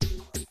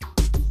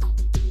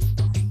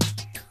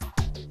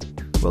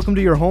Welcome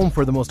to your home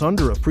for the most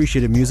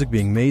underappreciated music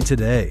being made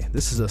today.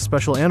 This is a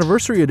special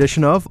anniversary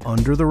edition of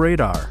Under the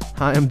Radar.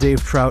 Hi, I'm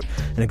Dave Trout,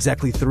 and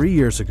exactly 3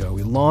 years ago,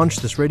 we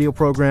launched this radio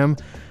program.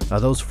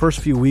 Those first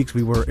few weeks,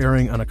 we were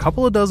airing on a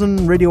couple of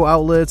dozen radio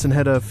outlets and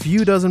had a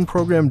few dozen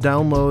program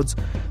downloads.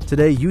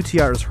 Today,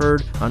 UTR is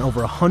heard on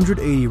over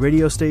 180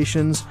 radio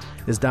stations,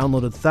 is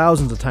downloaded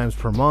thousands of times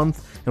per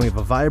month, and we have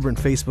a vibrant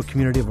Facebook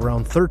community of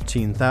around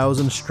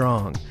 13,000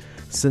 strong.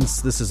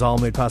 Since this is all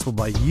made possible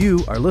by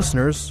you, our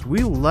listeners,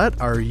 we let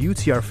our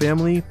UTR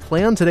family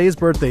plan today's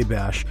birthday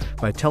bash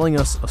by telling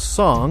us a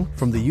song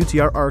from the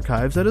UTR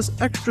archives that is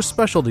extra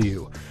special to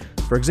you.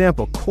 For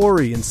example,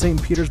 Corey in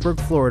St. Petersburg,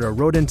 Florida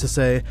wrote in to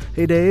say,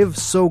 "Hey Dave,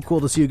 so cool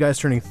to see you guys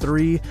turning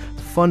 3.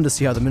 Fun to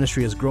see how the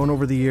ministry has grown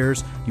over the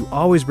years. You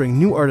always bring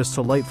new artists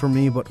to light for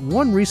me, but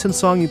one recent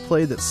song you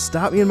played that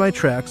stopped me in my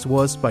tracks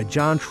was by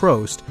John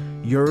Trost,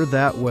 You're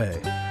That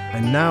Way. I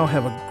now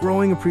have a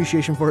growing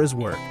appreciation for his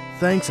work.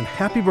 Thanks and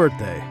happy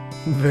birthday."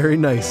 Very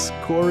nice.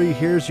 Corey,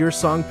 here's your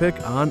song pick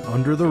on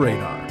Under the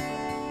Radar.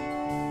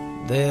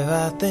 There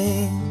are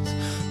things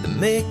that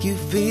make you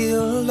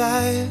feel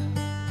alive,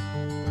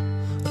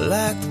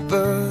 like the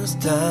first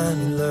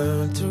time you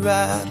learned to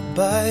ride a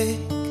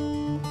bike,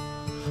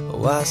 or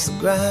watch the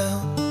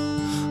ground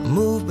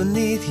move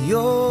beneath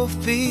your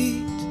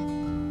feet.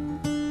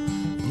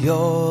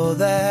 You're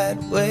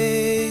that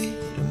way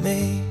to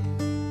me.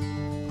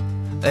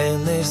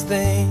 And there's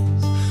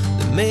things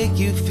that make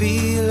you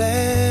feel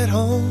at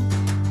home,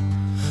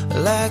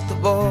 like the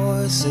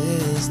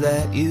voices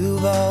that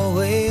you've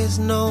always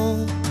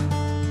known.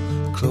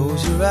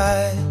 Close your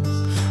eyes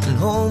and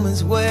home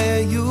is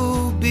where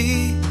you'll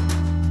be.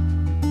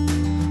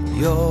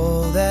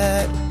 You're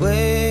that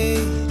way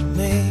to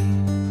me.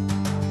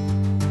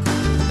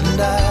 And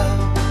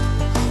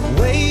I've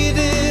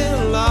waited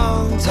a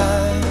long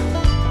time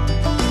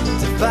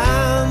to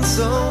find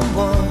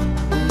someone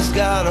who's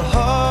got a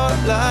heart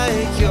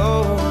like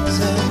yours.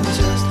 And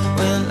just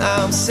when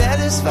I'm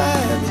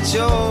satisfied that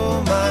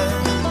you're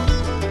mine,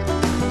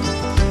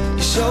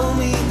 you show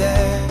me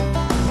that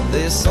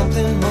there's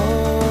something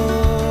more.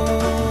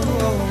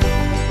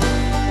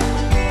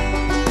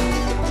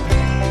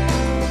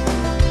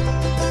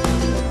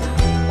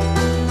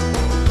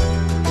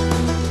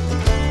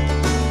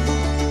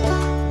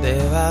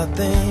 There are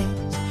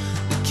things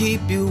that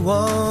keep you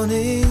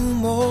wanting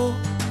more,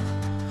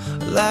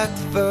 like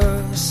the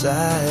first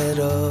sight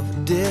of a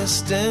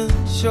distant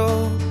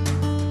shore.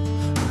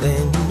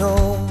 Then you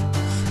know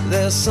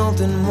there's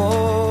something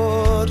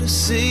more to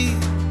see.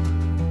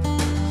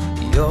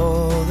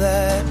 You're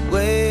that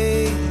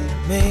way to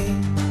me.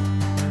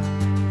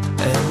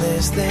 And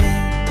there's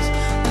things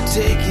that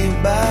take you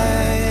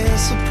by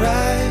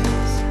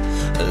surprise,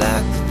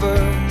 like the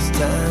first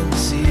time you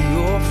see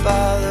your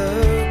father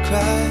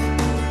cry.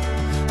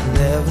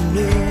 Never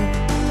knew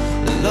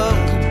that love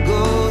could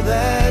go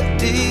that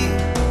deep.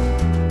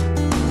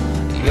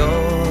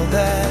 You're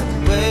that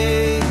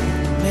way to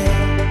me.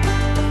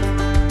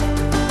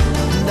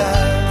 And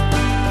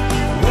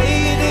I've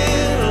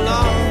waited a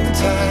long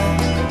time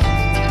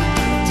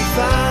to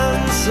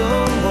find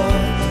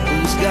someone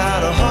who's got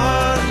a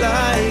heart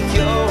like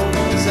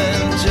yours.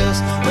 And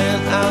just when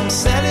I'm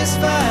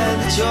satisfied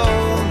that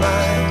you're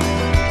mine,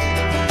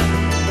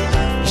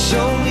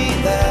 show me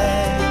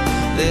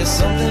that there's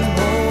something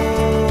more.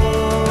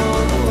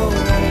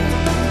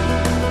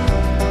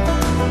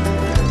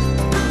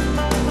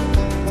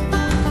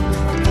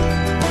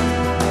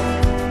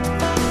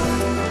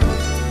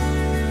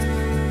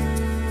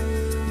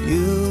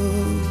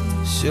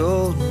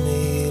 Showed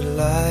me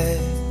light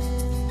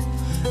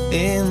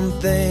in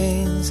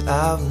things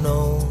I've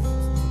known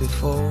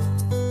before,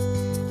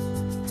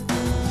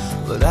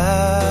 but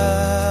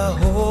I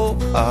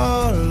hope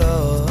our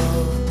love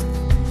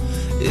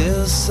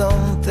is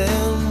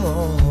something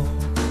more.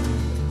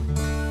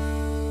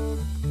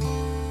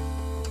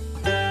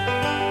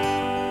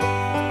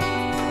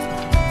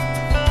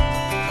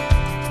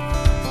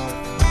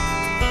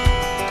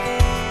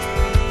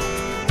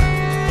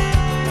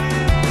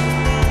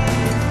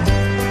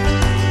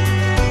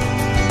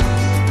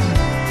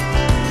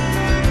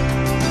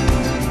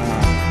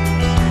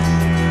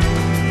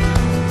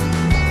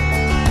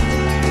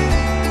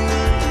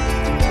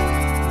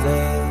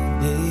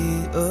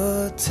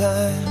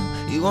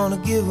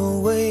 Wanna give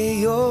away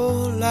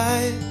your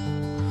life,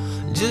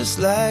 just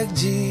like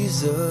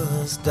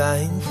Jesus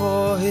dying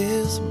for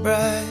his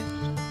bride.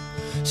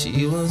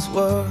 She was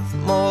worth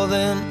more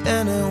than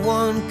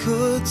anyone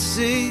could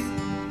see.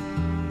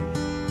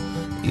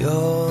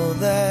 You're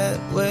that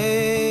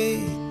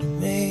way to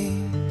me.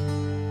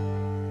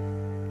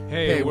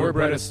 Hey, we're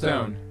Bretta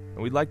Stone,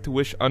 and we'd like to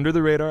wish Under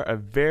the Radar a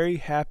very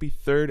happy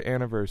 3rd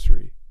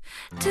anniversary.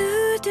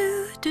 Do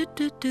do do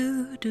do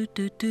do do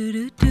do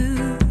do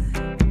do.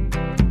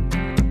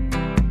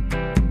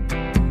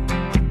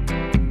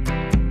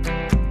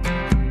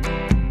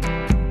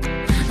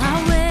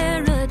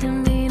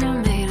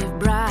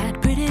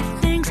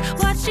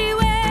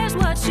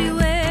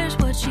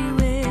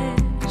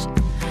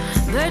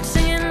 birds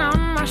singing on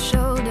my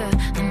shoulder,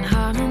 and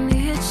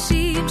harmony it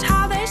seems.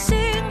 How they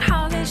sing,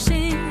 how they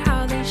sing,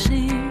 how they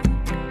sing.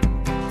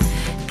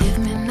 Give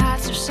me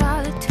nights of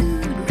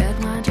solitude,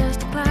 red wine,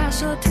 just a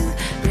glass or two.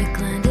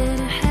 Brickland in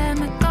a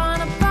hammock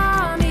on a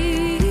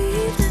balmy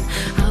evening.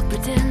 I'll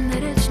pretend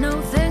that it's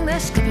no thing. They're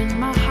skipping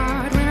my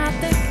heart when I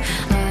think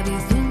of you.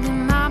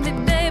 Thinking about me,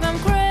 babe, I'm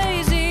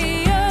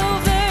crazy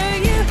over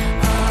you.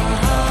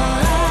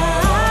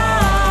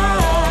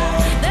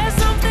 There's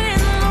something in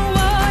the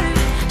water,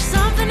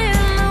 something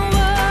in the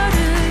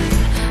water.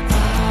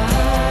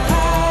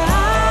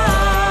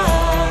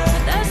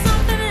 There's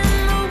something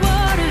in the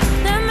water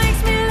that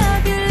makes me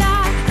love you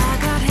like I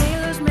got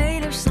halos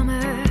made of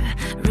summer,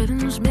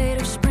 ribbons made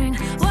of spring.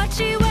 What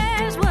she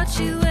wears, what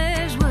she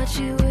wears, what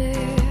she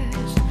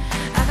wears.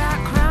 I got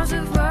crowns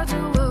of words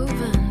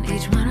woven,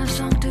 each one a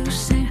song to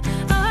sing.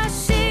 Oh, I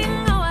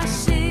sing, oh, I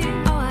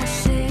sing, oh, I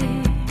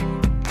sing.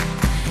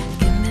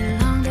 Give me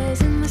long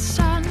days in the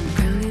sun,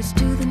 preludes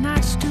to the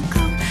nights to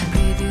come,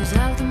 previews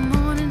of the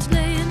mornings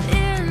laying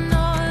in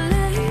or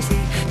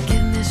lazy.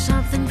 Give me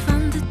something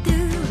fun to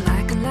do,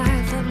 like a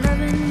life of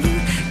loving you.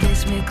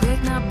 Kiss me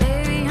quick now,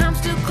 baby, I'm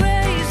still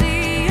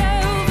crazy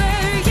over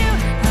you.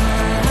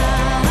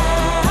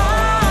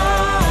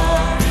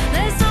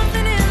 There's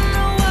something in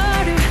the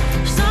water,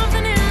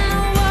 something in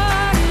the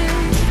water.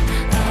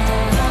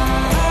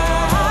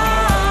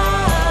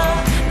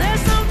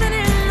 There's something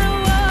in the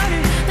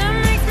water that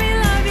makes me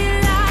love you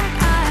like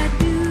I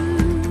do.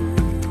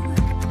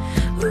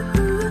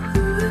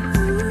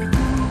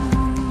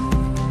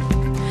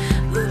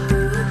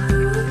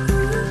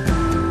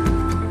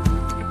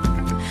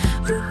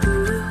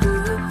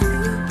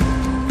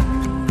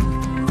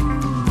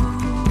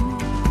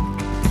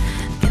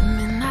 Give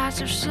me nights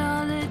of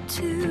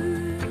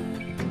solitude,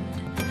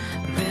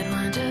 red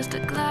wine, just a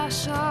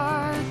glass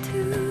or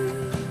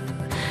two.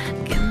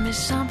 Give me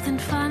something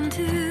fun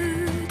to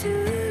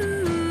do.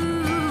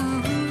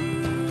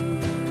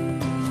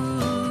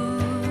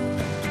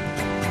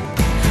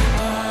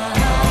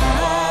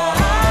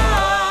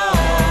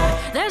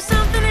 There's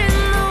something in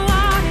the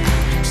water,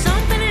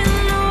 something in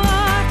the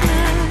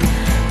water.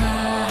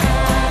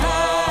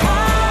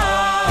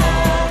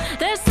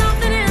 There's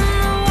something in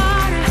the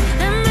water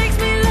that makes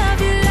me love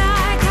you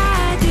like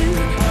I do.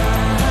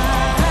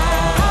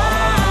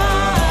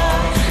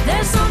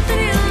 There's something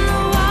in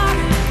the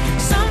water,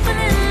 something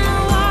in the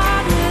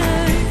water.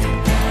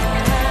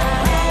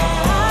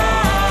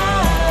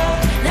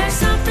 There's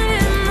something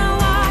in the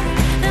water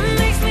that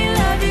makes me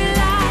love you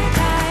like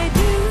I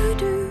do.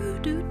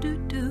 Do do do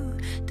do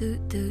do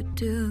do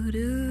do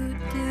do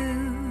do.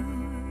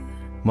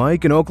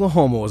 Mike in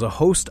Oklahoma was a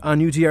host on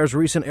UTR's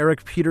recent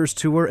Eric Peters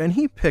tour, and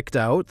he picked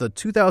out the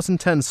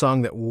 2010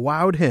 song that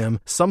wowed him,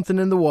 Something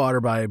in the Water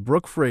by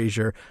Brooke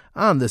Frazier,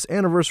 on this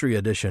anniversary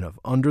edition of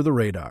Under the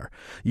Radar.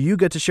 You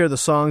get to share the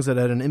songs that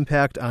had an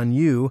impact on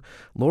you.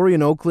 Lori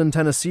in Oakland,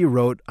 Tennessee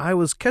wrote, I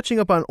was catching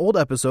up on old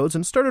episodes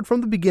and started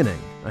from the beginning.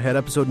 I had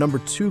episode number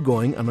 2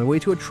 going on my way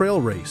to a trail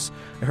race.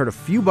 I heard a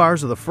few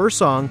bars of the first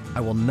song,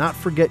 I Will Not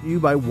Forget You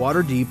by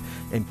Waterdeep,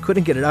 and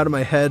couldn't get it out of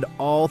my head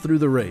all through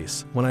the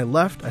race. When I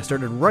left, I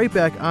started right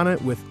back on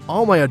it with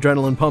all my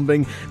adrenaline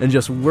pumping and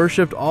just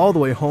worshipped all the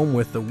way home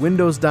with the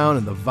windows down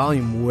and the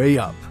volume way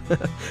up.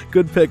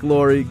 Good pick,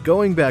 Lori.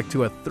 Going back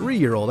to a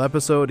 3-year-old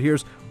episode,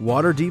 here's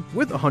Waterdeep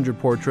with 100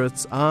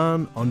 Portraits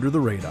on Under the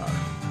Radar.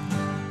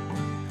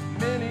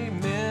 Many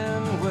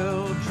men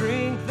will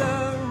drink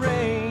the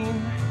rain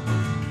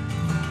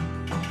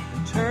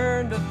and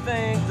turn to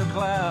thank the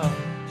clouds.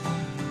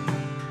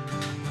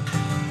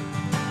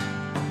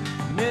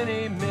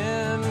 Many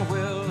men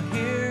will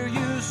hear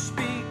you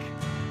speak,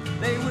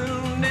 they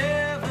will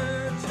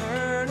never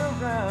turn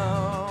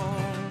around.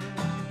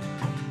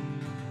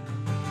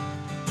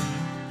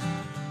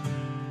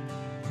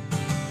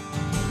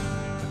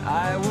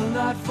 I will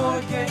not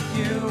forget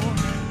you,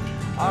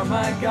 are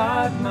my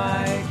God,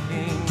 my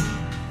King.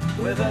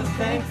 With a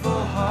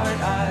thankful heart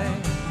I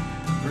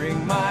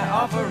bring my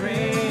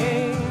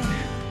offering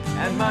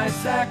and my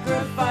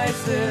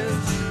sacrifices,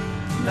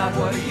 not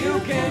what you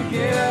can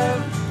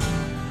give,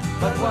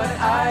 but what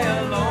I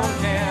alone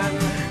can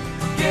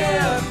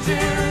give to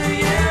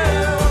you.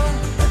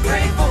 A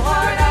grateful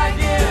heart I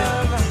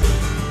give,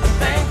 a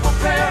thankful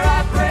prayer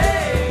I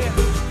pray,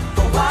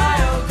 a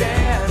wild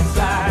dance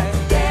I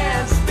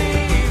dance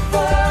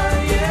before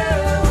you,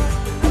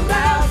 a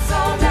loud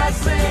song I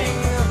sing,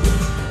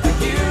 a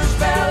huge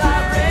bell I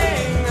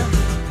ring,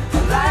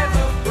 a life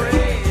of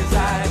praise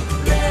I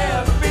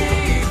live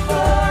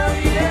before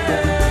you.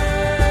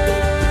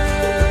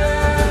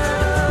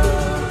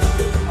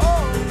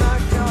 Oh my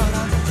God,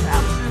 I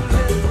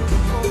absolutely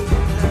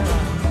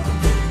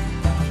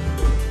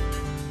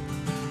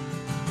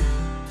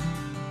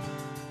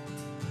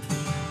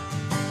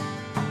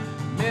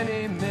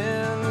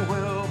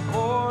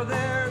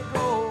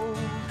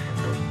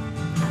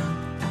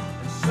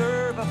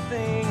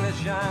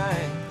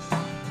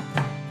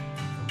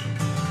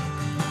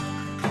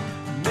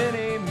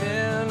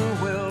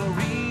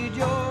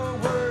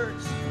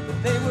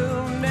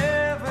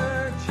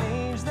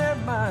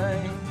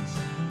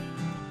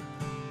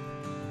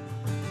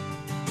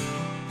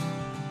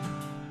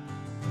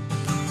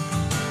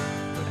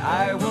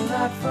I will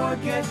not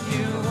forget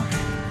you,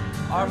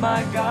 are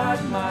my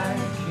God, my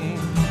King.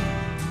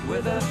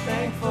 With a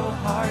thankful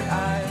heart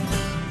I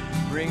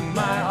bring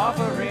my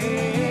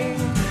offering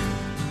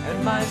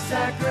and my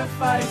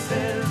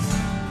sacrifices,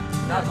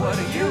 not what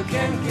you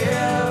can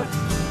give,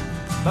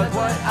 but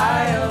what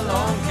I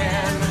alone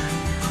can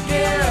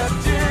give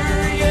to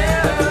you.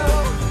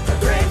 A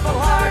grateful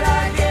heart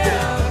I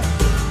give,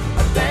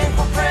 a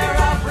thankful prayer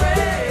I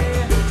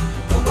pray,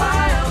 a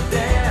wild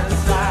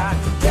dance I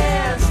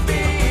dance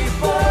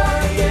before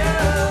you,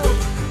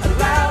 a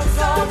loud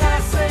song I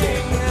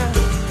sing,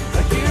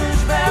 a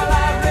huge bell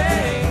I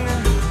ring,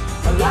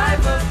 a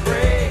life of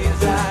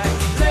praise I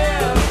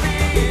live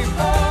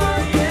before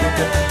you.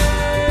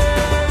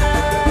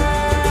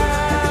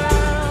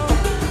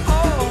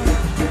 Oh,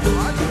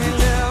 watch me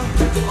live.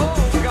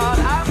 Oh God,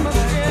 I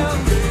must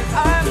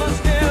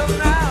give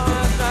now.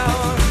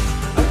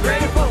 A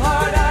grateful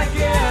heart I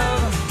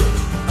give,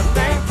 a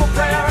thankful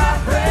prayer I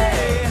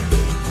pray,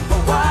 a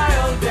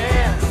wild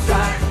dance I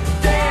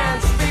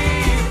dance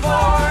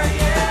before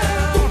you,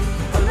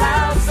 a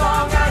loud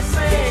song I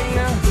sing,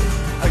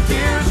 a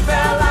huge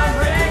bell I'm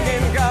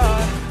ringing,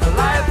 God, a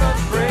life of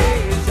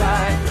praise I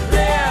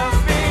live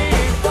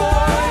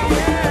before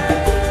you.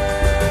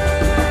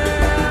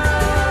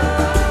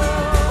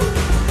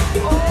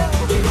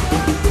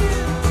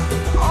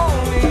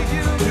 Only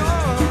you,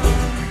 God.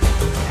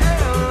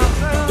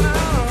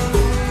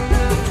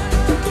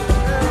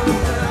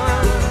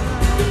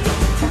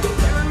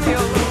 Leave me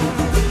alone.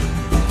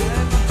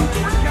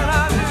 What can I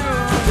do?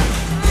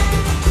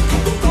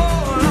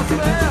 Oh, I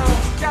feel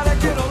gotta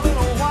get a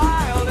little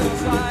wild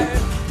inside.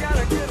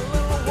 Gotta get a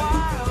little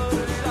wild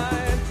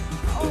inside.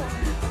 Oh,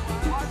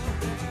 watch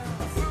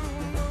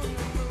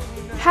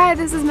it. Hi,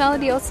 this is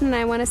Melody Olson, and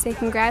I want to say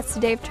congrats to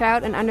Dave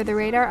Trout and Under the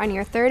Radar on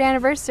your 3rd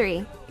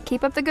anniversary.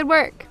 Keep up the good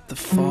work. The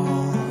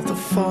fall,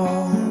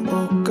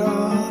 oh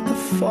God, the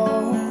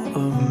fall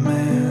of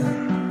man.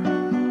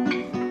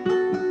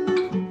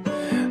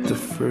 The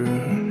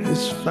fruit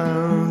is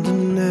found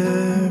in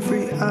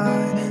every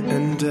eye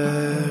and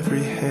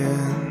every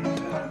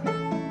hand.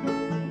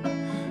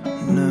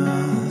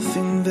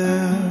 Nothing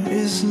there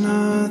is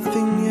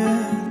nothing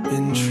yet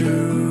in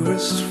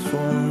truest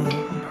form.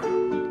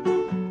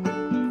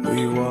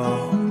 We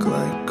walk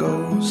like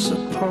ghosts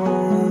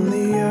upon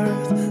the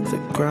earth, the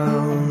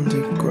ground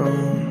it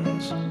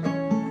groans.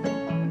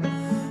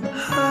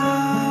 How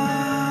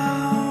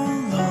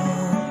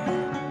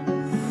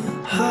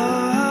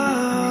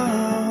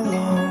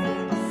long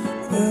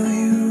will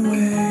you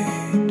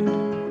wait?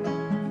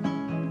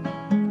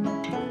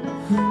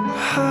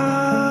 How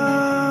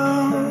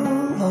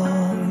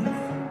long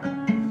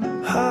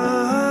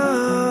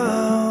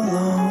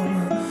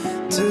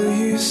till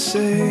you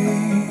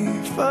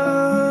save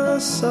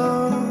us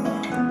all?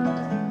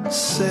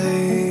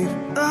 Save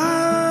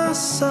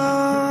us all.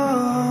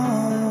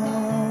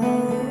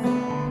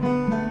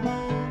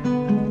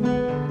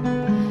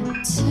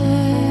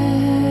 Turn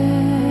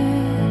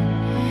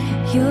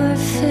your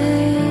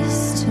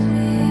face to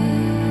me.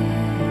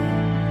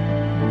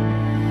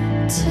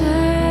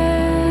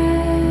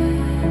 Turn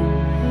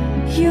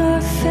your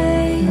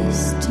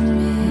face to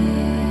me.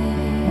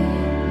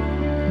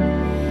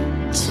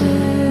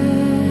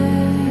 Turn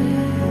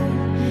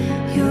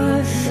your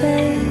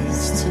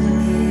face to me.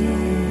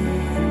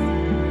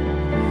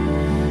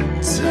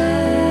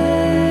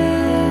 Turn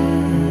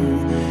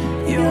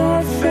your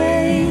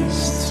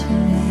face to me.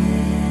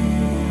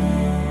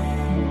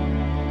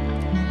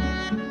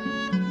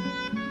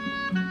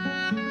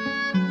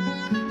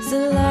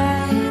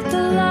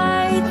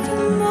 The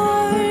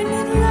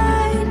morning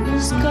light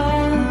is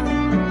gone,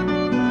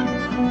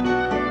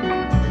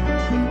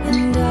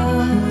 and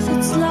all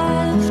that's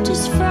left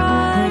is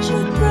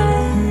fragile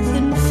breath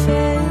and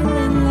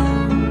failing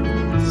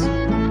lungs.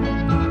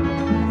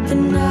 The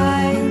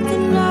night,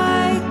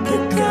 the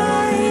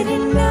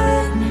guiding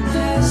man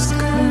has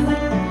come,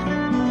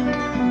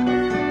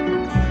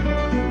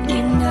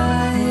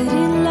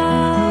 uniting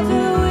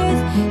lover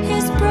with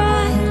his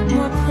bride,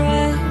 more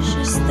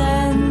precious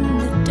than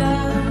the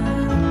dawn.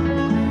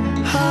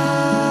 How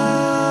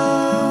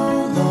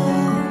long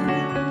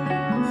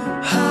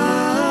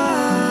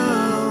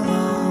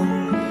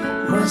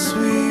must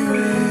we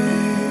wait?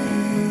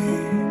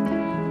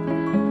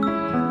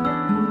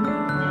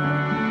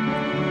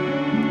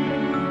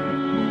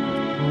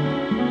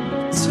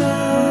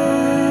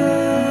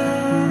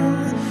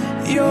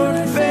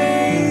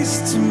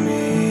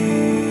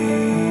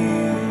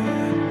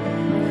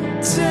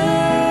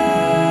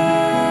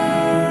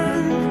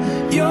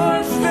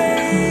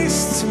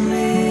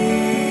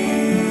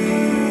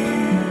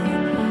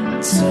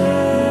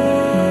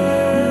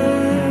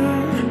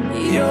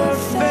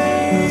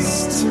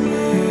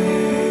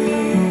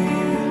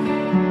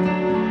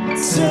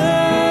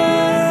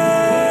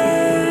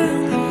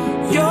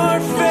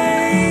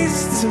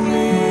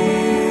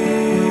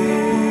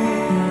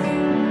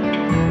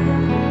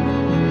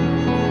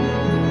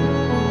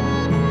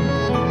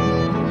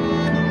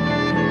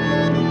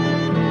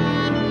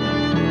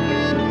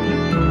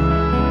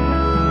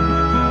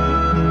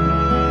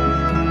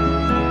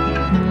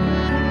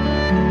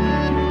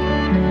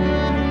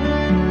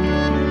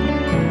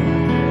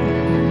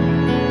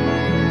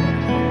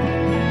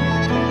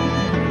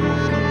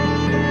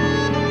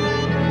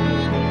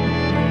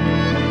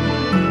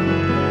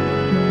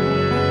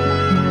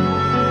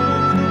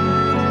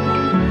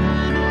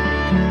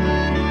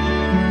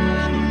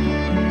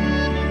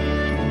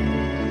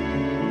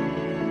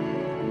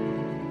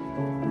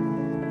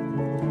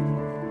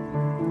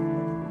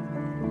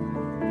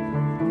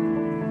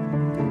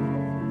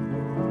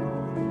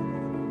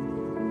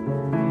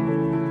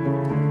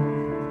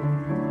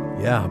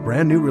 Yeah, a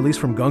brand new release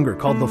from Gungor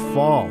called The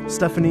Fall.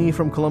 Stephanie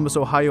from Columbus,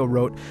 Ohio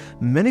wrote,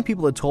 "Many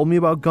people had told me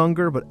about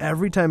Gungor, but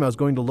every time I was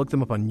going to look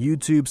them up on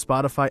YouTube,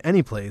 Spotify,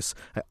 any place,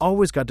 I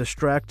always got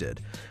distracted.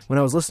 When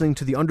I was listening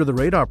to the Under the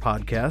Radar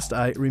podcast,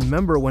 I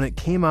remember when it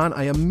came on,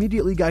 I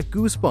immediately got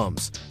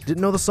goosebumps.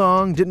 Didn't know the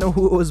song, didn't know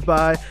who it was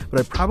by, but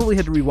I probably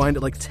had to rewind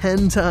it like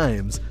 10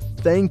 times.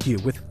 Thank you.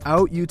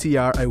 Without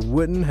UTR, I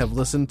wouldn't have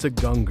listened to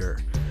Gungor."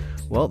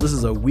 Well, this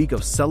is a week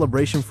of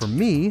celebration for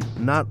me,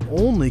 not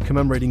only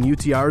commemorating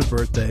UTR's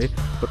birthday,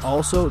 but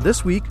also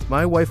this week,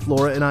 my wife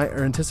Laura and I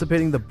are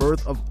anticipating the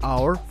birth of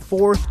our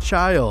 4th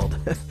child.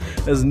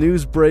 As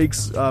news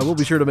breaks, we'll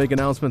be sure to make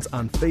announcements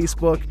on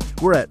Facebook.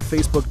 We're at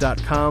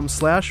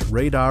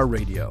facebook.com/Radar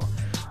Radio.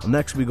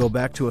 Next, we go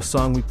back to a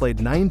song we played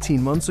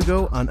 19 months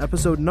ago on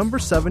episode number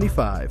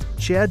 75.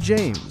 Chad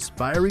James,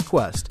 by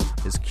request,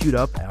 is queued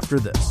up after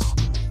this.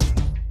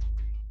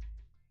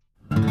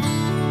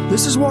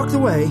 This is Walk the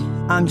Way.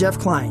 I'm Jeff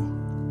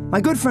Klein. My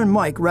good friend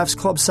Mike refs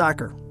club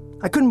soccer.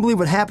 I couldn't believe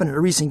what happened at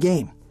a recent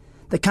game.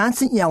 The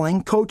constant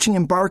yelling, coaching,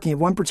 and barking of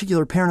one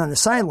particular parent on the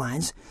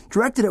sidelines,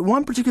 directed at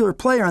one particular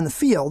player on the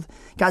field,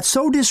 got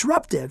so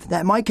disruptive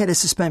that Mike had to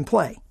suspend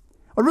play.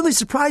 What really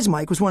surprised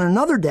Mike was when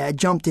another dad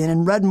jumped in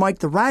and read Mike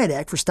the riot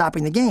act for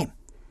stopping the game.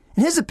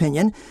 In his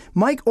opinion,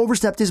 Mike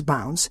overstepped his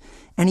bounds,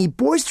 and he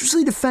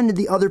boisterously defended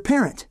the other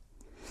parent.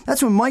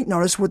 That's when Mike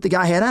noticed what the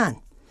guy had on.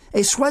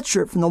 A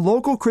sweatshirt from the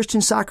local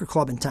Christian soccer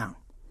club in town.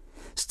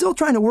 Still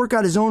trying to work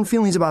out his own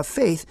feelings about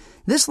faith,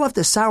 this left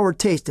a sour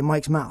taste in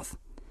Mike's mouth.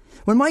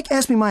 When Mike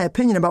asked me my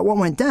opinion about what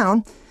went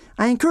down,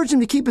 I encouraged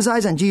him to keep his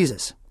eyes on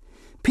Jesus.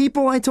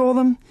 People, I told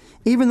him,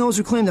 even those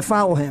who claim to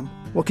follow him,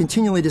 will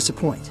continually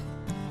disappoint.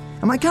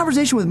 And my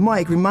conversation with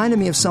Mike reminded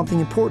me of something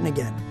important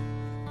again.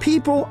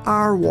 People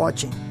are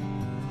watching.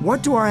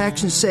 What do our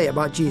actions say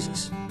about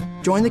Jesus?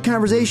 Join the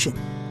conversation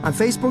on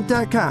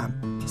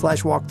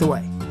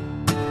facebook.com/walktheway.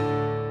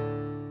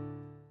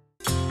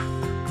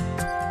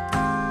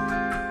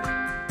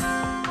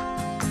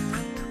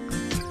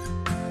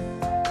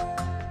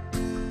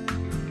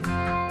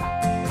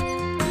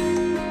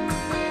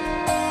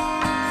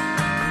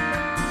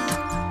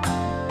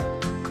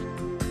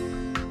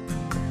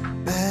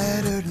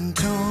 Battered and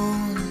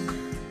torn,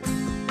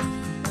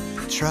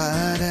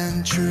 tried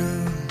and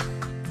true.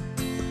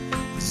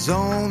 There's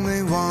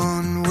only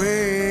one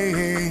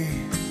way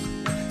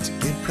to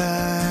get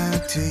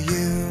back to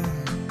you.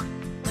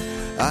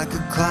 I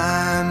could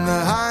climb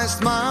the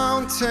highest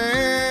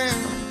mountain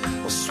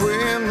or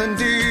swim the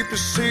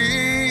deepest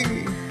sea,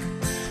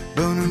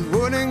 but it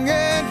wouldn't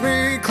get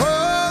me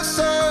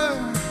closer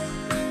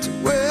to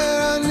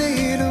where I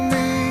need to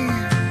be.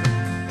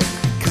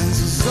 'Cause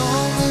there's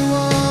only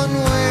one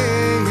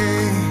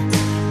way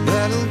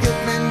that'll get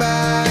me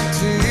back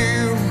to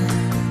you,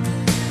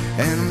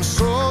 and I'm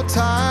so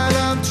tired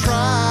of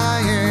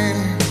trying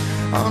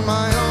on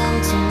my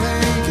own to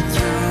make it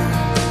through.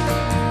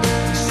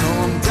 So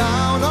I'm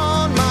down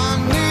on my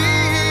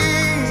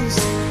knees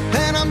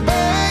and I'm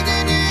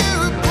begging you,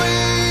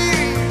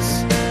 please,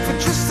 for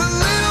just a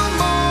little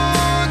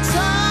more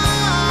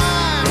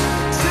time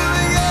till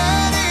we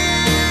get it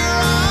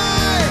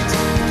right,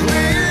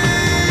 please.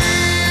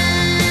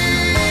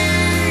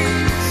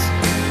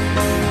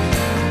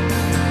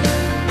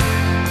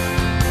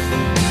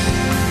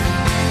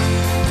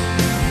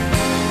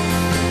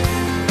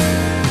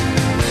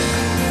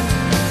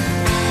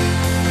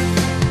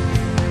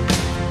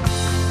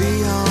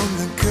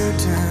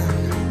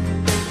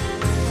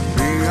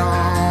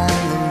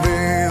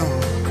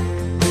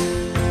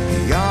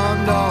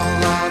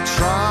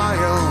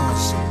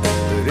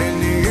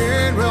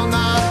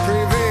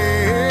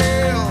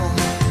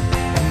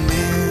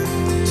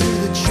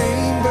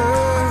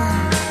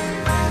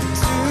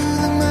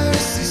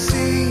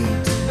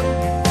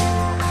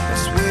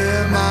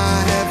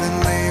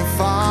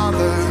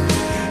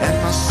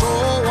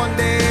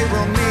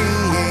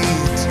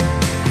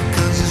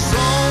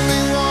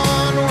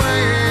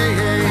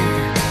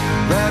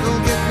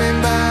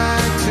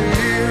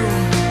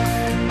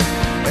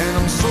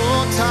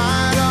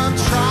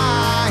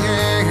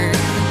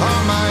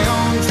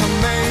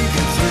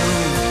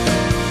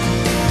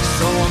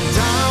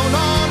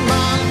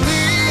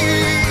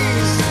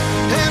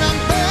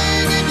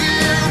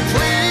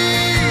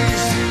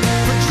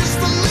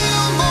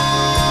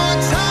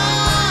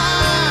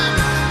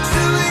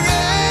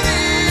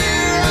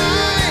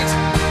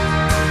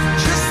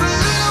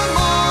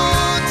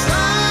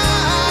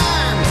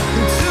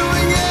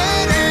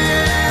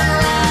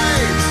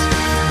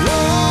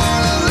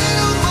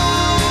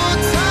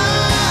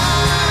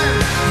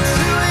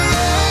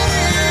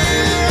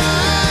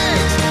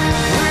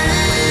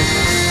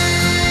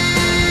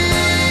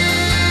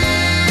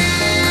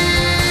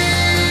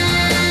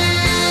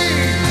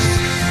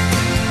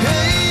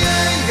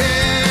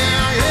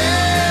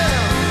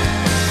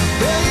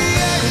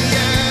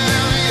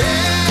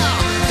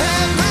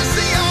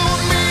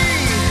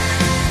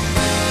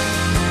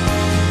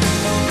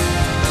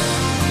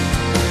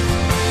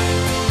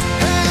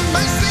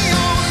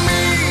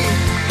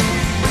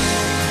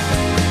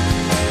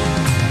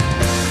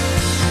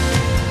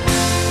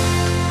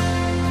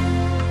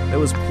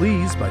 was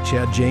Please by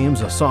Chad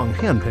James, a song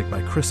handpicked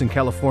by Chris in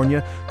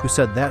California, who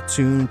said that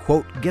tune,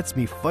 quote, gets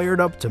me fired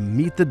up to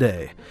meet the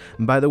day.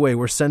 And by the way,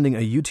 we're sending a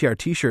UTR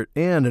t-shirt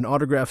and an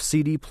autographed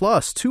CD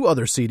plus 2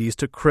 other CDs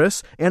to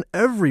Chris and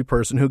every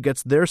person who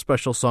gets their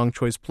special song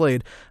choice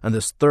played on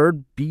this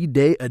third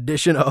B-Day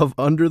edition of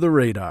Under the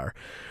Radar.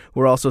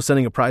 We're also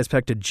sending a prize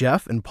pack to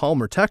Jeff in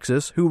Palmer,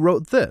 Texas, who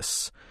wrote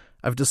this.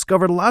 I've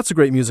discovered lots of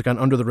great music on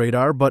Under the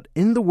Radar, but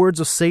In the Words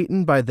of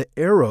Satan by The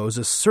Arrows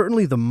is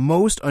certainly the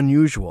most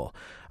unusual.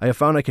 I have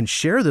found I can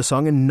share this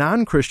song in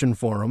non-Christian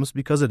forums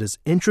because it is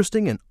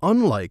interesting and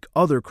unlike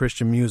other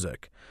Christian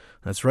music.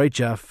 That's right,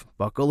 Jeff.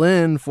 Buckle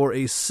in for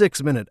a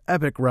 6-minute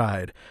epic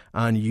ride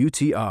on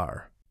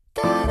UTR.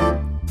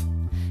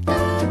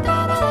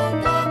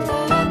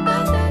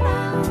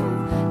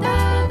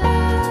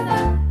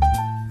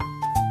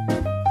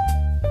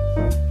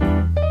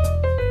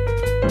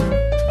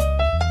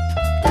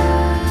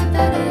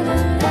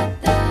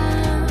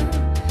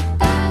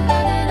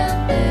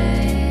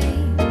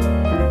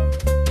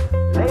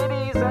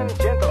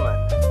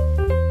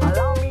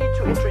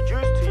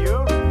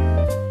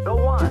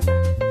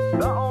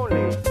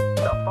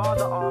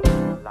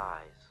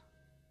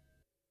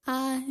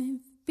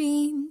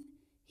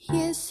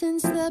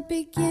 Since the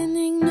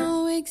beginning,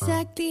 know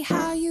exactly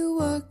how you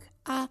work.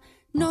 I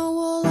know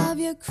all of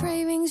your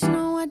cravings,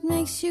 know what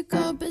makes you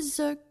go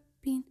berserk.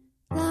 Been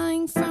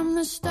lying from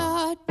the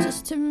start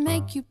just to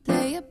make you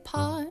play a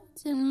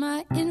part in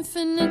my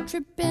infinite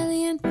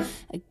rebellion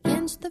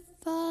against the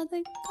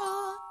Father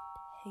God.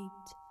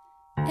 Hate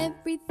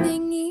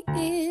everything he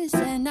is,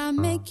 and I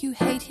make you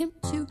hate him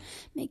too.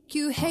 Make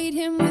you hate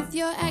him with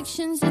your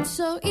actions. It's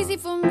so easy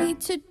for me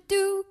to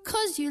do,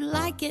 'cause you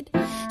like it.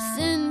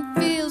 Sin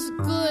feels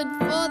good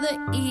for the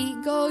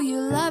ego, you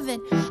love it.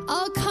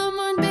 Oh, come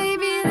on,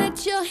 baby,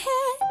 let your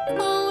head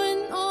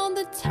going all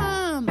the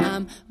time.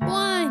 I'm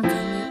winding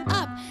you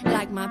up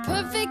like my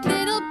perfect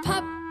little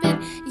puppet.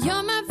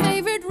 You're my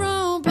favorite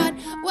robot.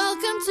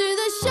 Welcome to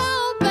the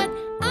show, but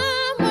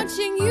I'm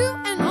watching you,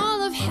 and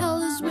all of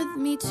hell is with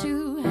me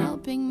too,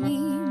 helping me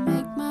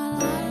make my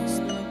lies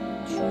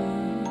look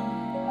true.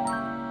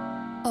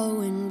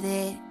 Oh, and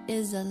there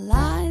is a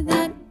lie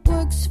that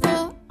works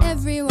for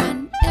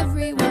everyone.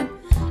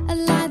 A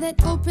lie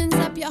that opens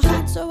up your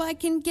heart so I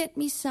can get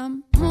me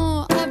some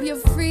more of your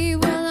free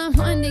will. I'm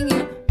winding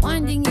you.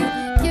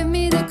 Give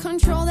me the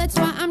control, that's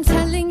why I'm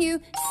telling you.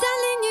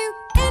 Selling you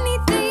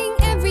anything,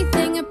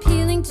 everything,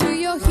 appealing to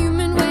your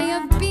human way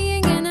of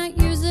being. And I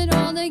use it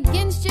all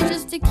against you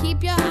just to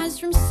keep your eyes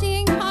from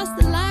seeing past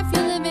the life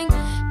you're living,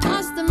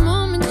 past the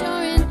moment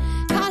you're in,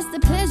 past the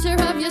pleasure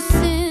of your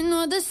sin,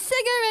 or the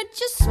cigarette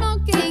you're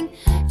smoking,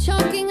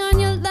 choking on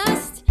your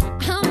lust.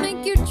 I'll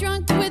make you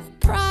drunk with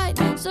pride,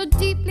 so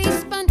deeply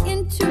spun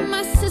into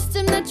my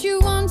system that you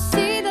won't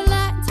see the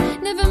light.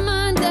 Never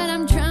mind that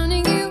I'm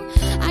drowning you,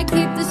 I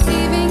keep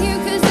deceiving you,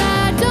 'cause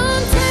I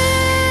don't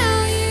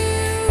tell you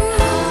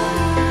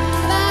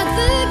about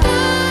the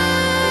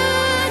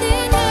God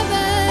in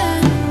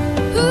heaven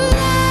who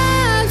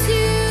loves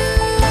you,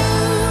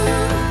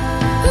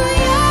 who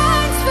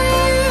yearns for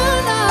you.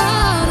 No,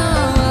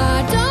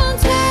 I don't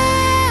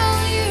tell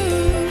you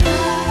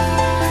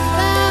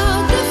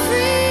about the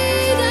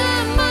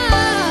freedom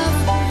of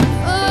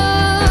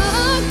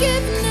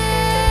forgiveness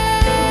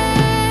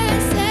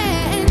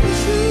and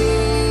truth.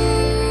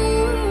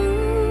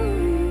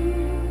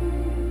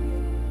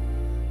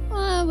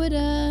 Why would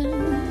I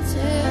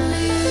tell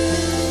you?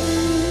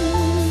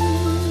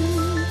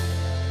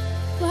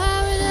 Why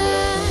would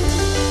I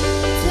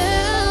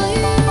tell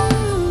you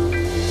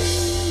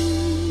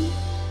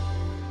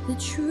the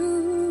truth?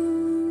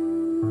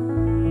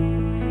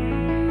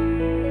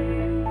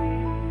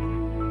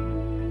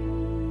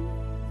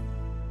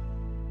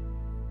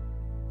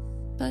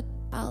 But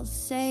I'll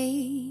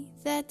say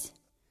that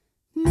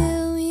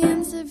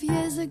millions of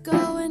years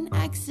ago an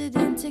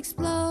accident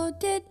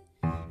exploded,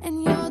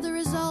 and you're the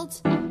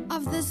result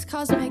of this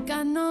cosmic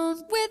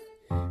unknown with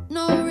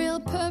no real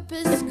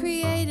purpose,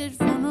 created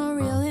for no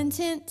real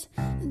intent.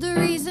 The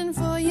reason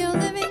for your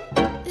living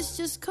is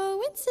just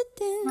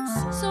coincidence.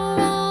 So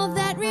all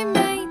that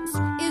remains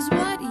is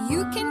what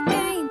you can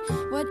gain.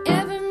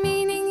 Whatever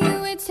meaning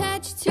you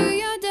attach to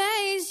your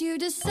days, you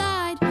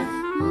decide.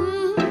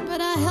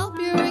 But I help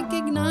you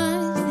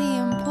recognize the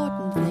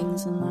important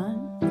things in life.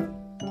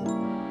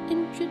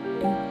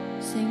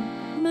 Introducing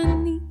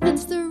money,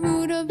 that's the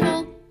root of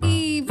all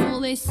evil,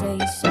 they say.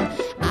 So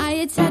I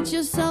attach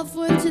your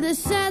self-worth to the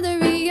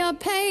salary you're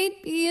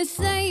paid. Be a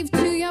slave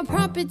to your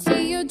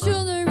property, your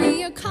jewelry,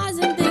 your cars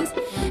and things.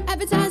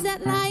 Advertise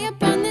that lie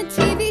up on the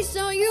TV,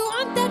 so you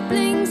want that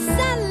bling.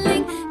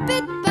 Selling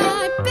bit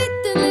by bit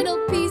the little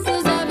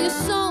pieces of your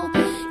soul,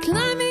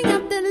 climbing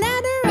up the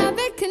ladder of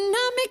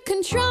economic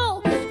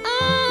control.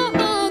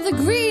 Oh, the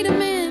greed of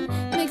man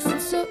makes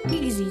it so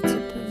easy to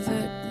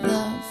pervert the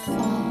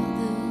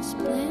Father's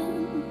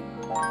plan.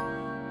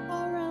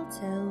 Or I'll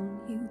tell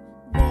you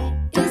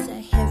there is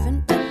a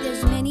heaven, but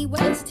there's many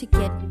ways to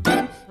get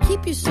in.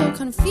 Keep you so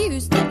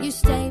confused that you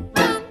stay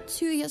bound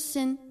to your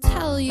sin.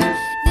 Tell you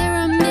there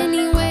are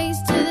many ways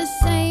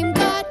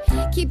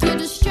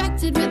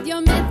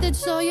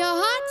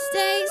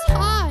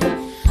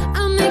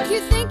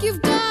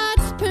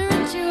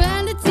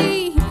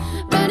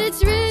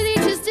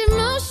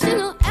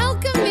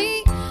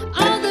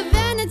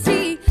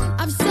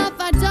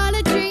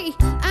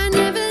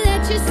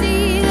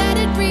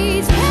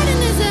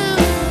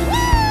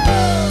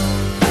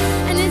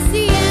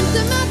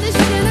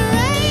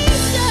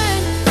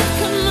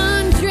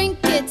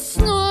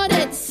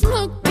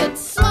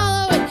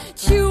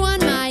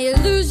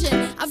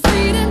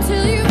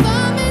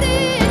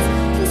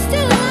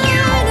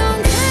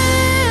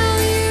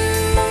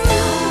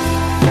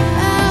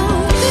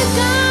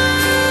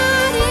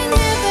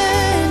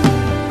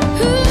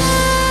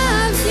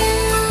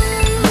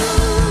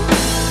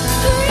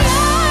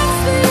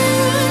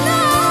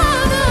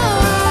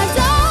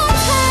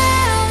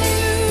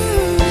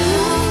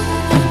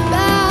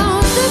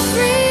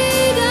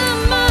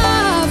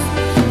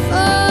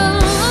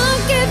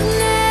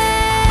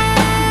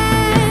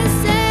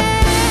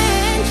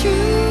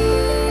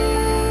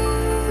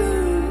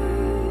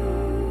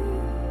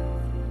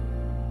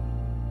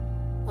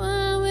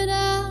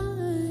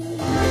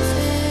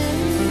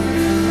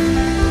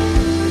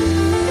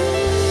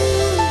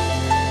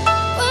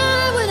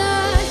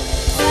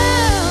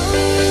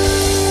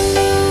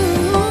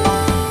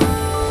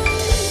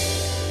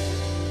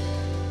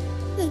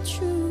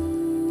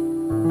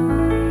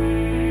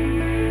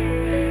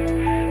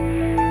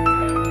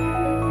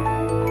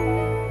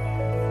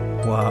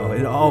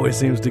always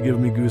seems to give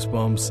me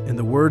goosebumps. In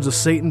the words of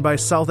Satan by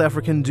South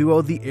African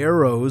duo The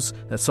Arrows,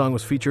 that song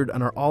was featured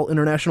on our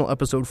all-international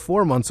episode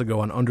 4 months ago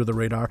on Under the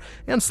Radar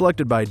and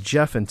selected by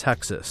Jeff in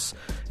Texas.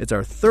 It's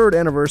our 3rd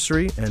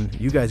anniversary, and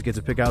you guys get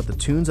to pick out the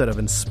tunes that have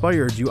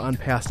inspired you on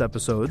past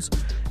episodes.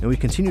 And we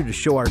continue to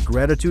show our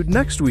gratitude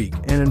next week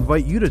and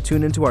invite you to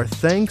tune into our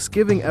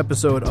Thanksgiving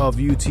episode of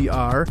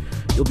UTR.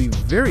 You'll be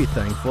very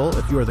thankful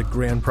if you are the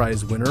grand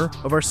prize winner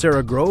of our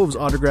Sarah Groves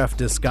autographed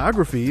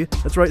discography.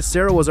 That's right,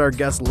 Sarah was our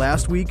guest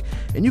last week,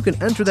 and you can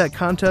enter that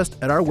contest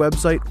at our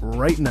website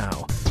right now,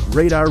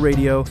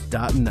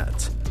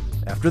 radarradio.net.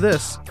 After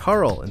this,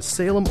 Carl in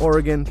Salem,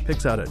 Oregon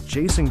picks out a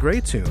Jason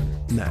Gray tune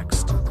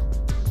next.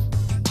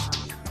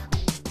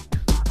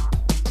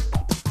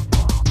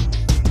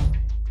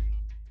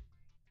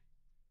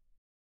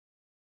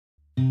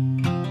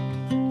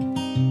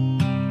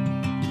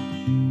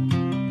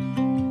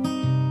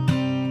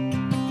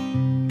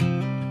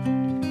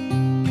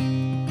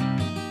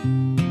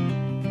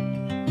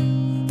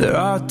 There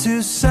are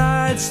two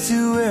sides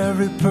to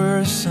every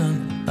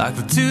person, like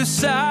the two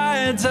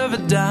sides of a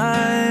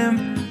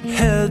dime.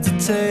 Heads or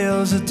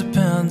tails, it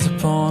depends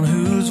upon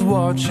who's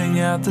watching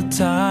at the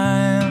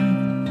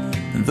time.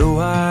 And though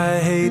I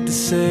hate to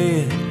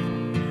say it,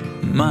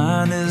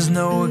 mine is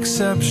no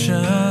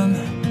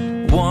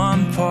exception.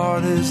 One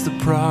part is the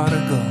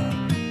prodigal,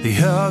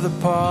 the other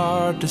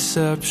part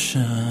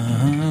deception.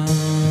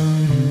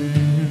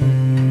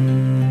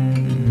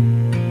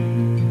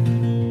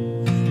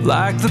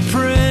 Like the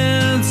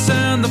prince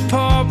and the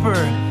pauper,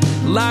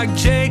 like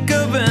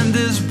Jacob and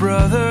his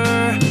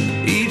brother,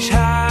 each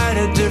hide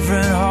a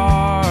different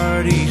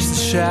heart, each the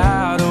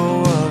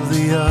shadow of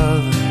the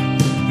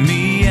other.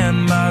 Me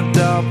and my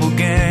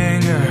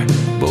doppelganger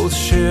both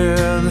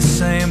share the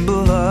same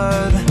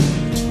blood.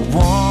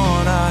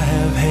 One I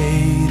have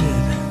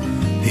hated,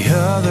 the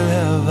other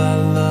have I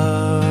loved.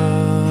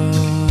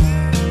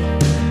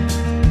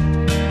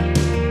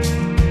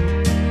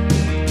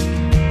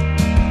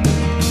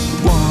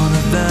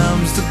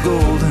 Them's the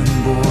golden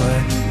boy,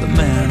 the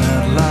man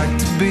I'd like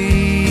to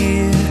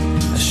be.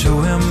 I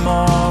show him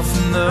off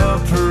in the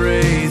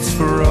parades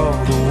for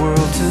all the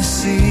world to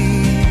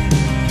see.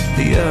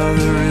 The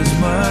other is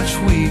much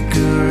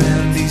weaker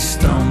and he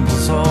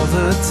stumbles all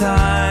the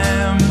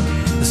time.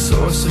 The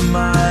source of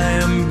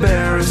my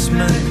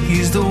embarrassment,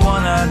 he's the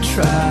one I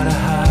try to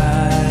hide.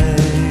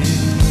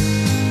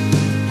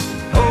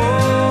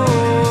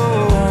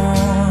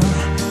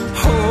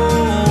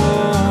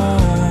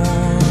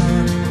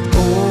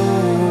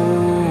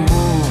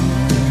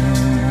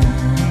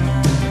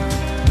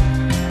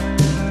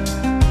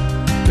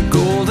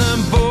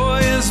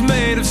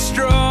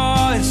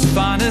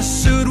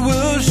 Finest suit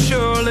will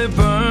surely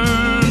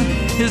burn.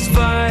 His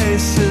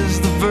vice is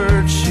the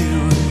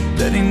virtue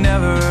that he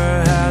never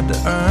had to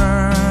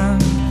earn.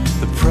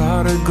 The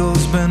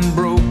prodigal's been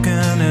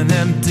broken and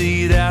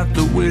emptied at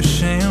the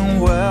wishing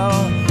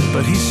well,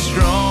 but he's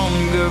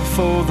stronger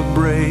for the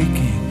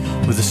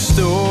breaking, with a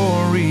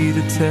story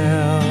to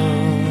tell.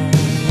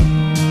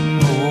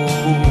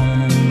 Oh.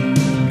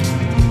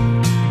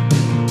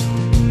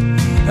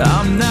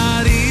 I'm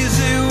not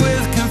easy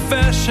with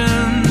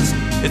confessions.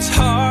 It's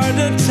hard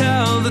to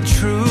tell the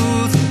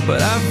truth,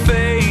 but I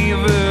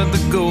favor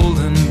the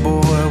golden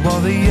boy while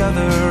the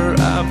other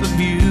I've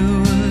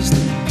abused.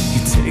 He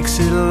takes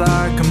it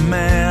like a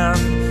man,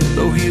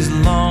 though he's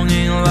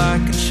longing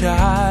like a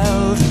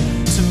child,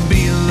 to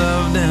be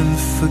loved and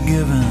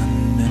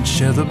forgiven and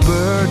share the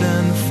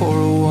burden for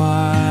a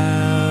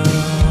while.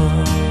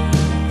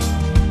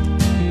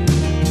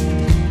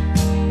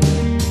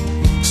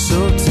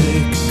 So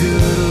take a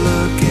good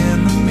look in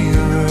the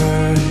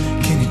mirror.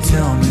 Can you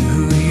tell me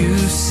who you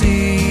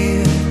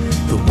see?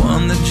 The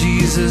one that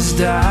Jesus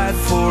died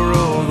for,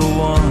 or the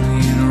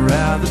one you'd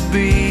rather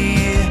be?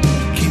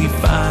 Can you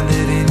find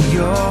it in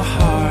your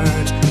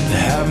heart to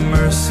have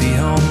mercy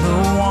on the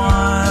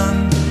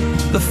one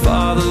the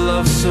Father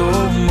loved so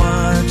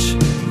much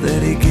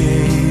that he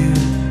gave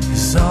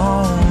his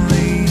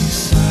only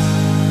Son?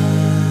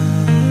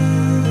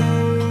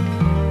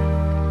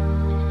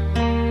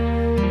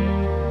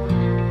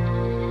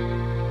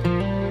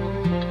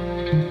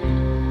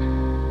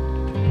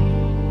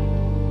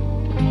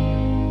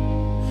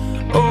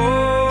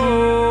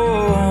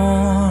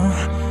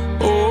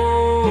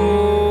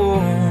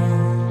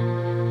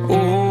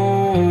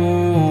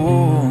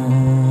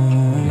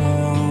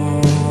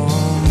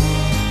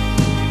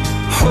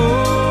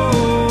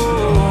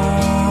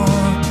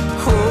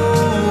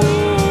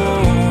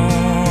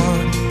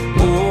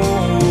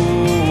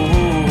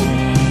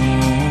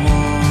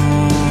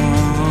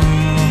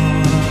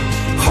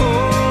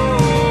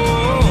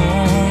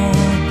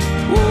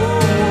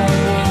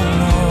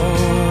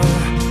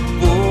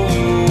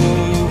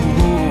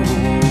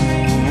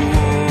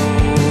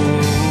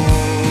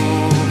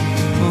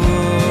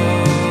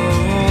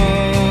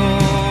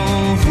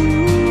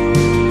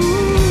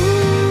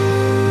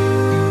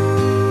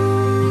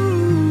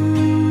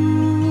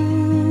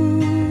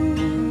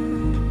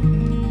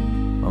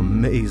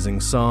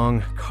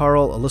 song.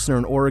 Carl, a listener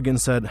in Oregon,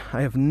 said,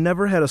 I have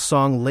never had a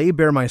song lay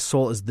bare my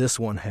soul as this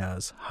one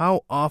has.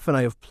 How often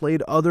I have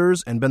played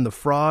others and been the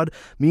fraud.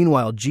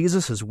 Meanwhile,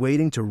 Jesus is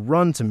waiting to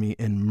run to me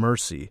in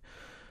mercy.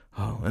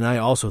 Oh, and I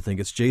also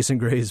think it's Jason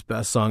Gray's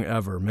best song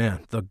ever.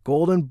 Man, The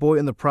Golden Boy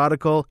and the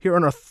Prodigal, here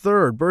on our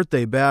third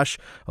birthday bash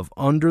of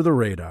Under the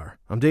Radar.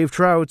 I'm Dave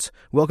Trout.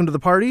 Welcome to the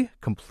party,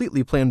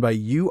 completely planned by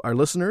you, our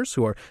listeners,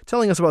 who are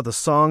telling us about the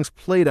songs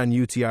played on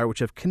UTR which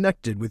have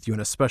connected with you in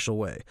a special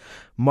way.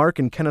 Mark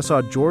in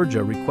Kennesaw,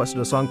 Georgia, requested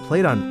a song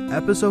played on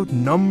episode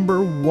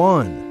number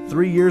 1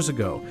 3 years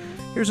ago.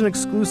 Here's an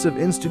exclusive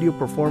in-studio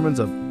performance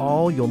of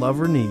All You'll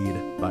Ever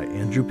Need by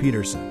Andrew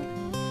Peterson.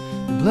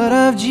 The blood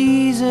of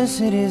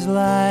Jesus, it is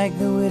like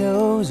the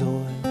widow's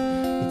oil.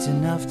 It's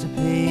enough to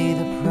pay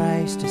the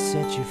price to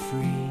set you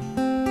free.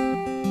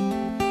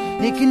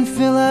 It can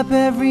fill up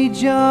every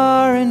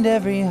jar and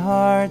every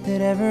heart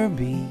that ever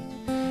beat.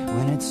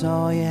 When it's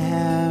all you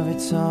have,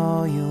 it's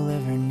all you'll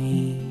ever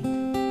need.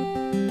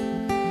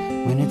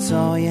 When it's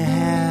all you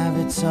have,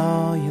 it's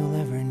all you'll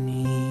ever need.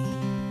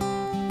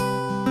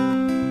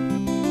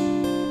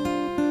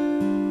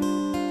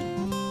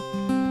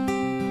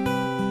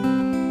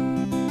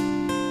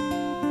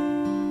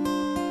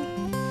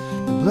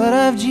 The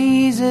blood of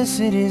Jesus,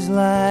 it is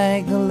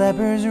like the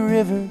leper's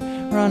river,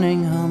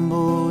 running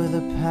humble with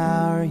a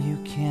power you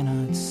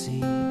cannot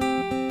see.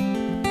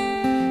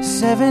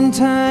 7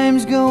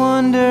 times go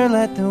under,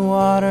 let the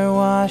water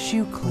wash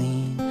you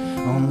clean.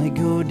 Only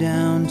go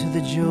down to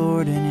the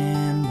Jordan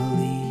and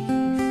believe.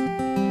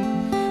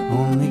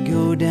 Only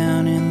go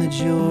down in the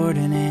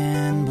Jordan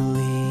and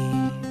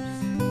believe.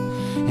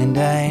 And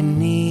I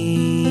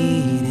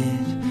need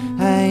it,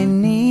 I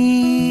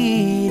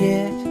need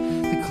it.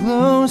 The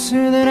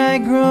closer that I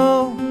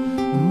grow,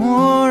 the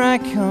more I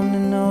come to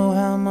know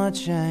how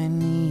much I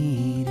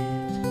need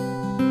it.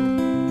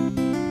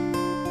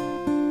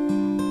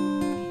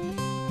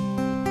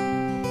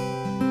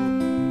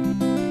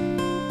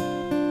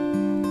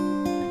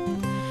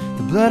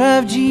 The blood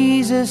of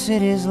Jesus,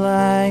 it is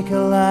like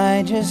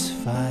Elijah's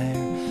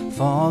fire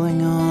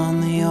falling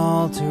on the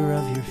altar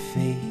of your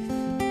faith.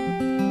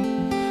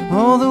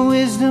 All the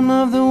wisdom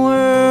of the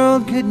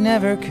world could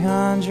never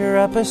conjure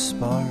up a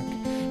spark,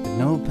 but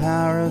no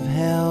power of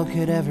hell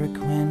could ever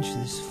quench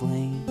this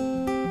flame.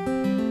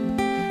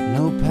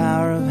 No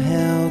power of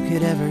hell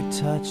could ever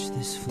touch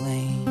this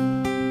flame.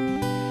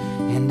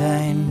 And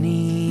I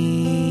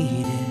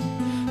need it,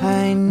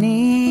 I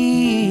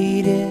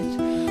need it.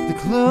 The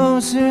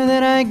closer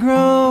that I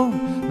grow,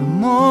 the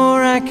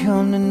more I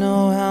come to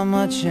know how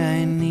much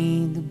I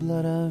need the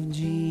blood of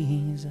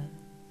Jesus.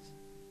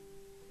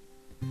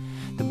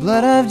 The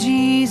blood of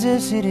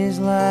Jesus, it is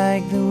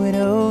like the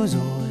widow's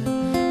oil.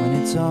 When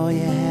it's all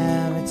you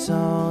have, it's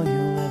all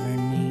you'll ever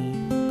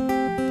need.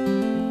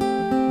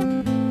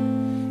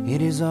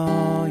 It is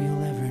all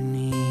you'll ever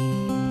need.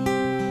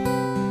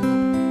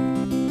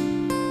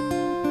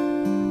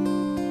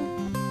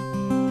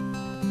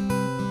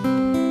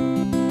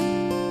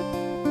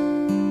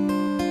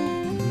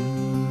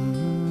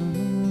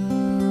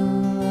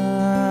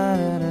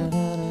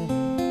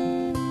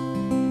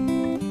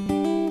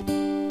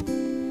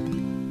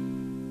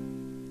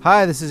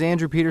 Hi, this is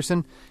Andrew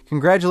Peterson.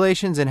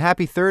 Congratulations and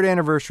happy 3rd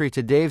anniversary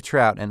to Dave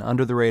Trout and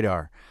Under the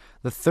Radar.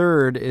 The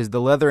 3rd is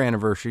the leather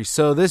anniversary,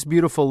 so this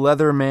beautiful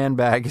leather man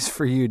bag is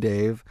for you,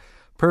 Dave.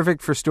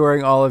 Perfect for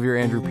storing all of your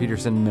Andrew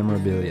Peterson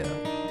memorabilia.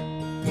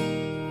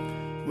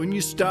 When you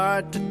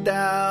start to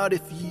doubt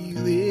if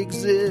you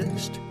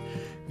exist,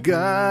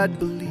 God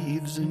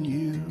believes in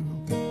you.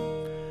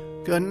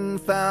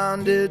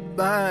 Confounded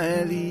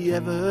by the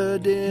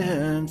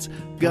evidence,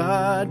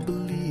 God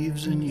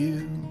believes in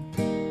you.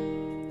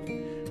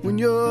 When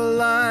your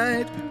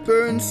light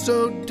burns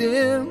so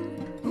dim,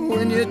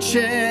 when your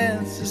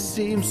chances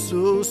seem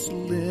so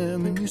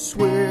slim, and you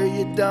swear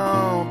you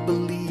don't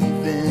believe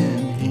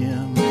in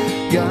Him,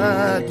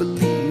 God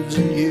believes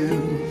in you.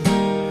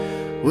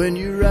 When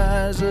you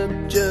rise up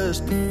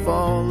just to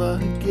fall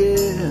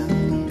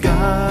again,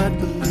 God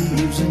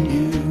believes in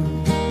you.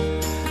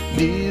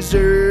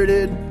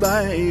 Deserted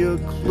by your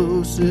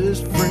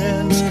closest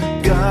friends,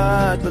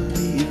 God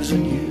believes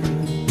in you.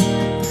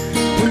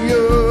 When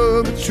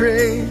you're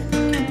betrayed,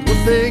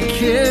 when they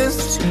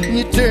kiss,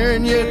 you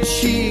turn your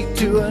cheek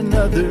to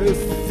another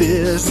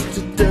fist.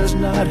 It does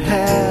not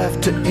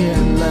have to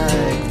end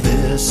like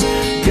this.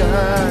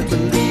 God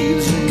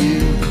believes in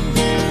you.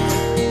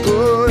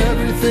 Oh,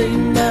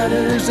 everything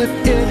matters if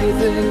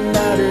anything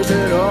matters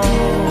at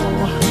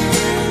all.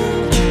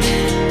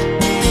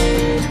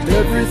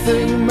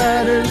 Everything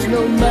matters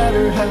no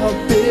matter how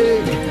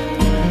big,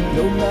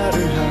 no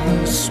matter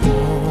how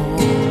small.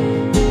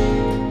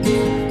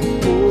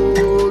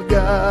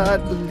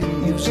 God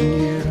believes in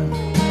you.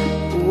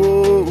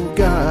 Oh,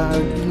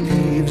 God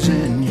believes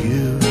in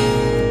you.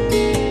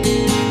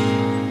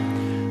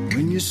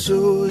 When you're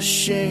so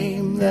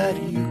ashamed that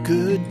you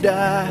could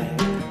die,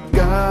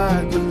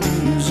 God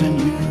believes in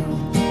you.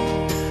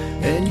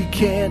 And you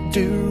can't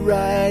do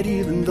right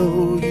even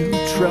though you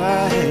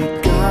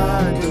tried,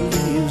 God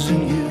believes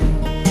in you.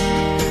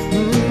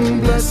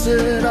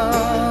 Blessed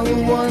are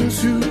the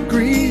ones who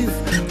grieve,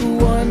 the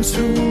ones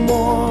who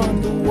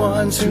mourn, the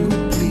ones who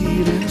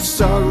bleed. In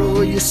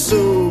sorrow you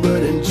sow,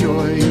 but in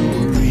joy you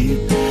will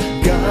reap.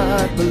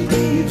 God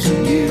believes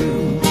in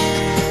you.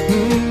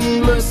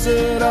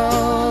 Blessed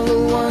are the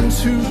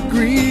ones who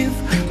grieve,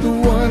 the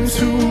ones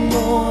who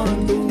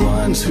mourn, the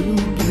ones who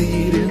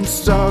bleed. In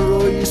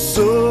sorrow you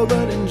sow,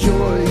 but in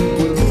joy you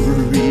will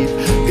reap.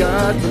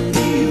 God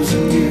believes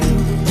in you.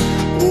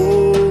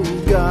 Oh,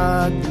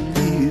 God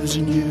believes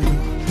in you.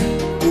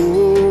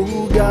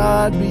 Oh,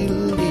 God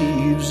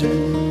believes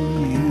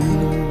in you.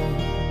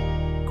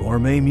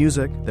 Gourmet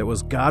music that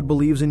was God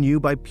Believes in You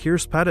by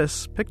Pierce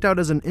Pettis, picked out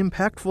as an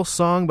impactful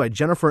song by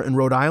Jennifer in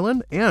Rhode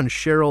Island and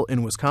Cheryl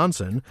in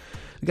Wisconsin.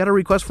 Got a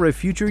request for a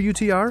future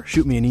UTR?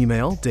 Shoot me an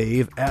email,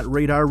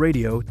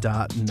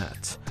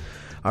 dave@radarradio.net.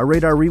 Our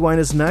Radar Rewind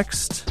is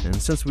next, and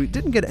since we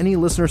didn't get any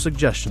listener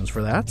suggestions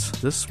for that,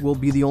 this will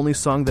be the only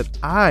song that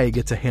I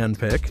get to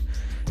handpick.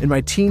 In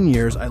my teen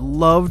years, I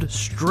loved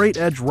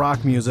straight-edge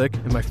rock music,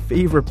 and my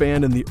favorite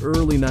band in the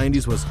early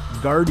 90s was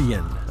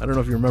Guardian. I don't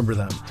know if you remember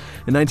them.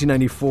 In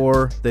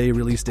 1994, they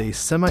released a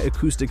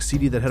semi-acoustic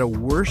CD that had a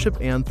worship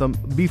anthem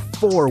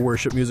before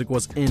worship music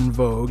was in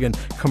vogue and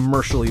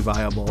commercially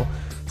viable.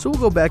 So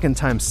we'll go back in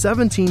time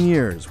 17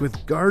 years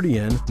with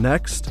Guardian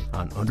next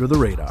on Under the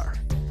Radar.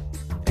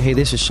 Hey,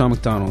 this is Sean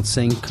McDonald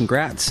saying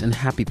congrats and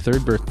happy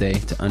 3rd birthday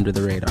to Under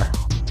the Radar.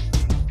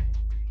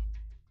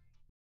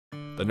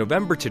 The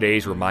November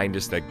Todays remind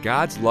us that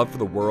God's love for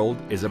the world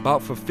is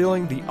about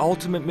fulfilling the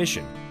ultimate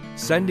mission,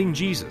 sending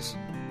Jesus.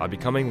 By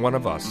becoming one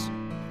of us,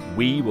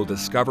 we will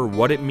discover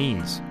what it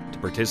means to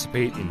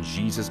participate in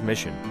Jesus'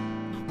 mission.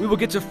 We will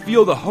get to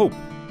feel the hope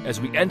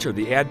as we enter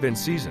the Advent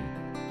season.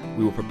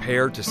 We will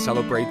prepare to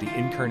celebrate the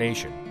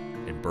incarnation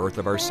and birth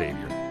of our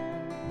Savior.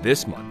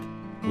 This month,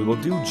 we will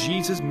do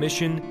Jesus'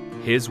 mission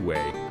His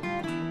way.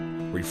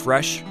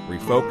 Refresh,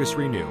 refocus,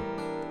 renew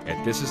at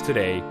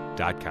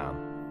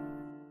thisistoday.com.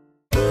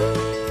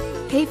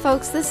 Hey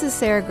folks, this is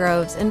Sarah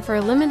Groves, and for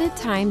a limited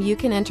time you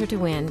can enter to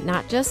win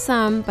not just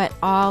some, but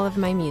all of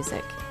my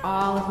music.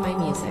 All of my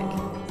music.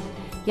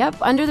 Yep,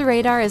 Under the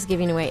Radar is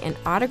giving away an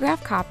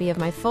autographed copy of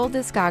my full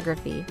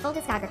discography. Full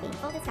discography.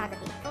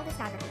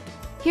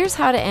 Here's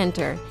how to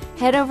enter.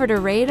 Head over to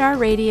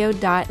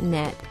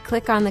radarradio.net,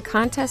 click on the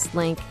contest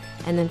link,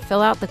 and then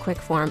fill out the quick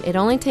form. It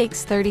only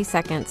takes 30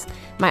 seconds.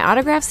 My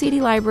autographed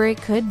CD library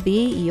could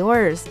be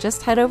yours.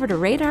 Just head over to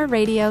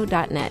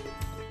radarradio.net.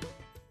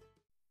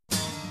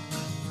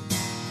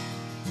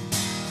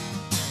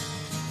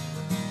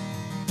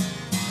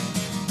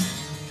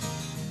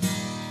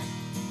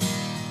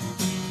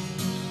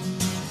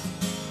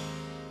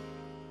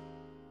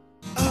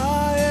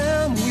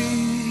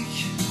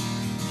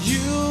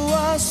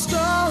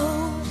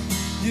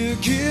 You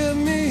give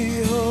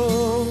me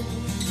hope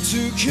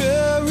to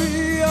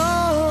carry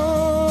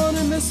on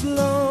in this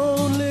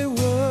lonely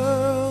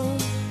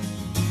world.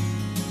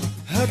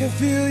 I can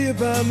feel you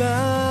by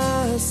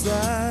my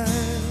side.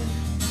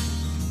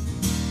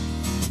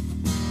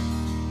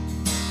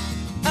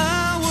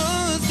 I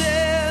was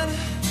dead,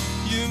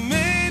 you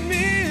made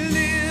me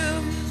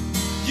live,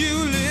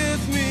 you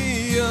lift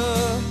me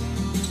up.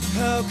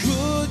 How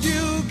could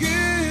you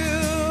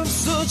give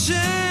such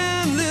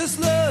endless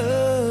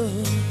love?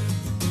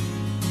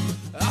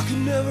 I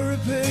can never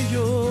repay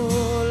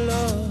your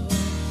love.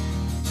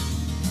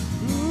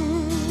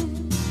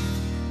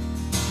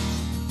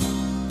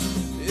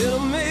 I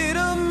made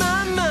up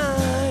my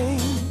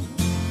mind.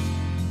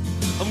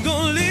 I'm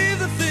gonna leave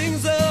the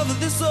things of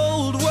this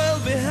old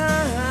world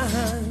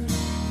behind,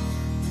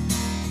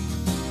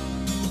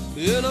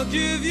 and I'll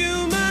give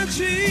you my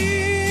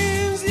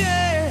dreams,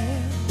 yeah.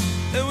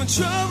 And when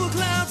trouble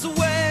clouds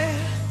away,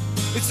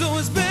 it's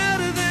always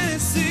better than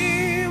it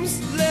seems.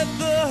 Let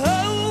the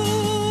whole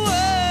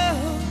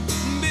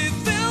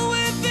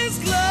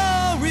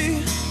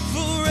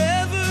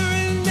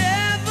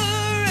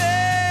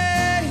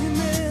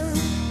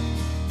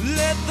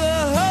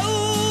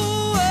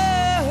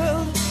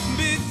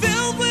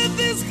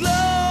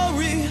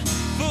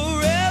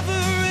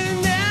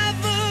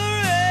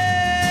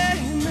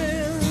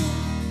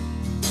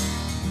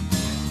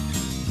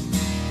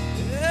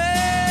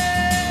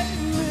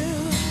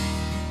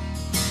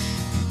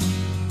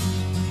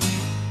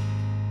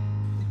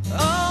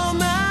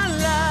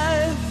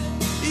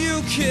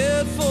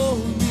cared for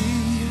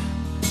me,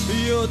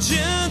 your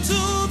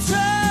gentle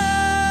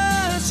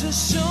touch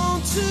has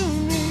shown to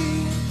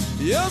me.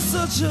 You're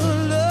such a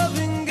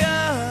loving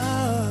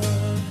God.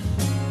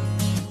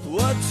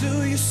 What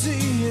do you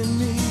see in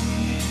me?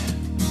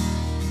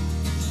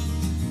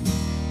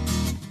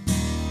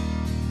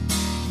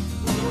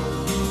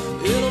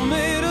 I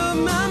made up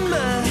my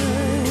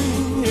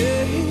mind,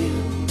 yeah.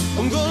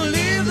 I'm gonna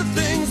leave the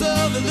things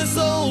of this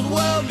old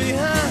world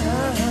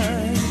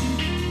behind,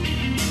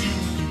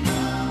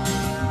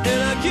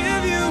 and I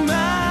give you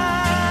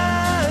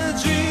my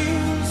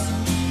dreams.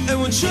 And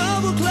when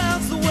trouble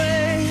clouds the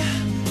way,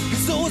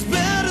 it's always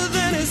better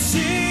than it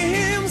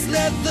seems.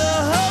 Let the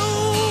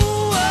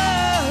whole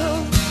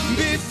world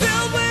be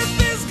filled with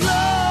this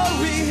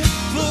glory.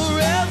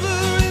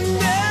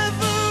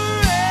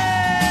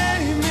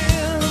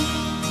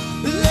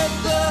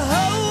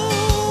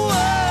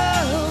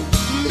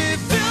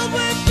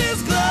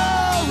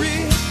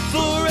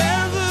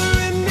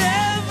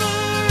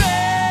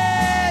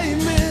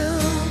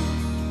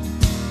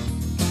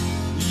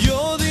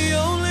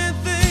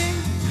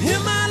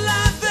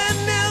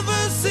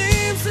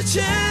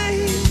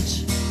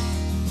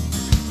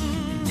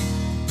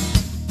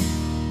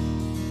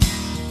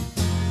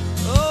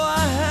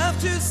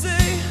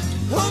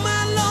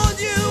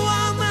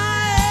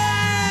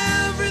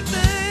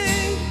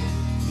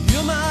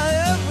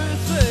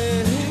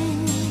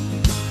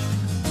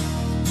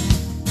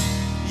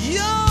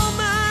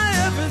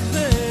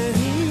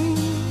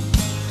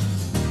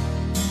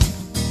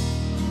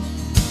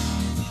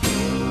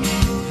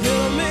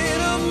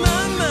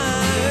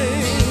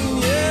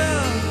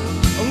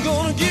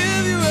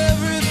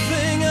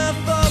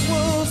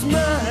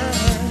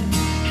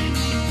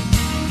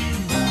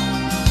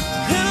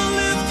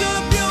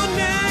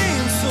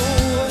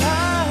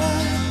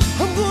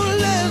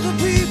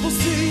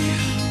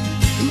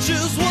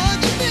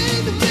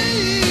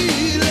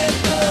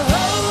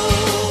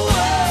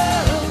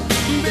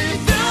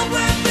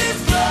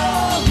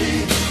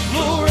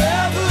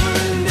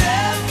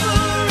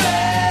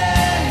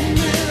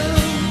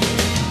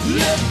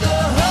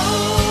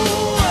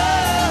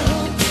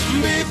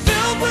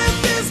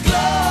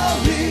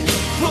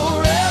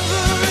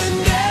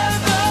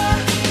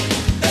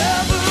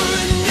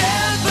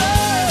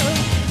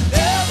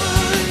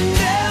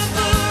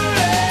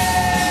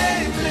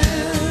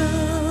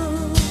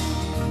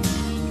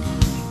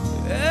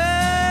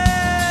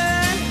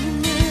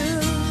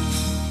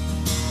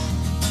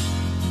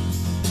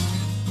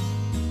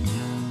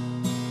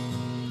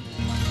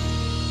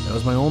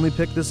 only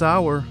picked this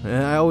hour,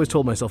 and I always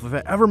told myself if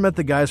I ever met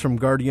the guys from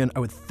Guardian, I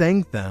would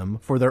thank them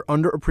for their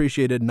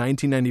underappreciated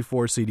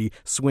 1994 CD,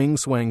 Swing,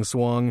 Swang,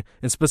 Swung,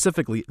 and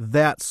specifically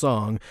that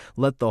song,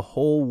 Let the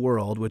Whole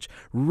World, which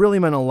really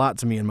meant a lot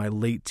to me in my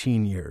late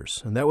teen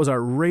years. And that was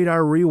our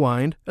Radar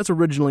Rewind, that's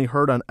originally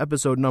heard on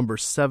episode number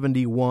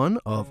 71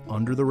 of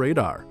Under the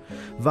Radar.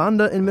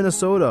 Vonda in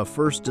Minnesota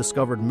first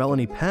discovered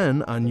Melanie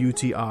Penn on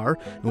UTR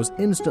and was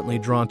instantly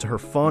drawn to her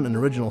fun and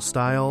original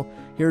style.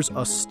 Here's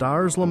A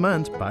Star's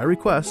Lament by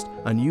request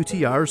on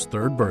UTR's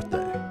third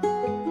birthday.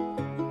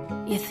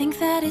 You think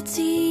that it's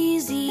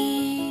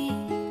easy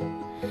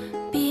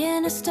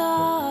being a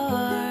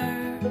star.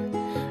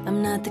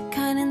 I'm not the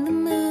kind in the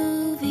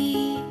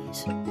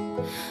movies,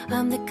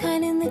 I'm the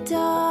kind in the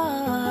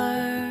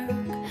dark.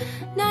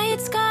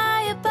 Night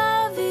sky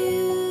above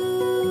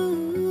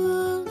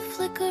you,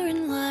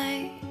 flickering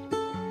light.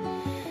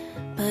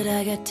 But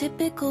I got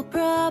typical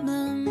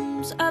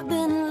problems, I've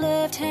been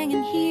left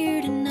hanging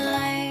here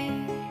tonight.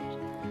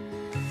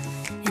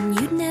 And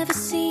you'd never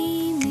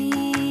see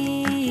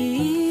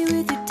me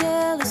with your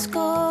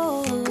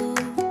telescope,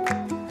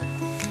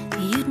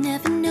 you'd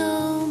never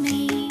know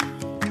me.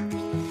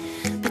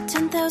 But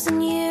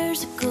 10,000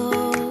 years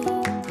ago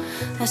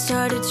I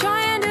started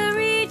trying to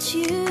reach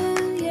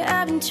you.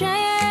 Yeah, I've been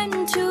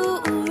trying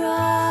to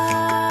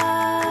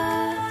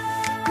arrive.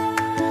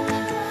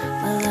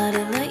 A lot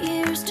of light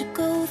years to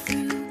go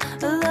through,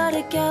 a lot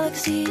of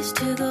galaxies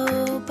to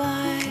go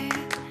by.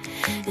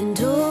 And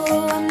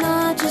oh, I'm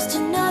not just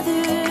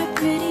another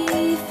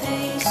pretty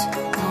face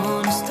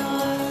on a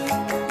star.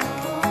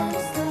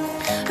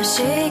 I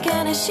shake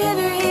and I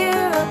shiver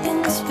here up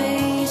in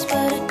space,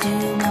 but I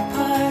do my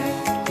part.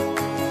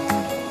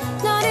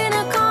 Not in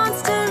a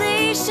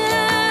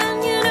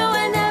constellation, you know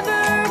I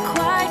never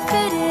quite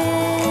fit in.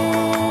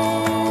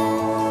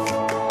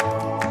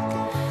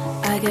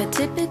 I got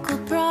typical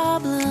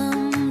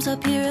problems,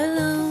 up here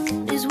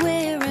alone is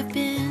where I've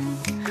been.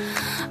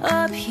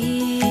 Up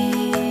here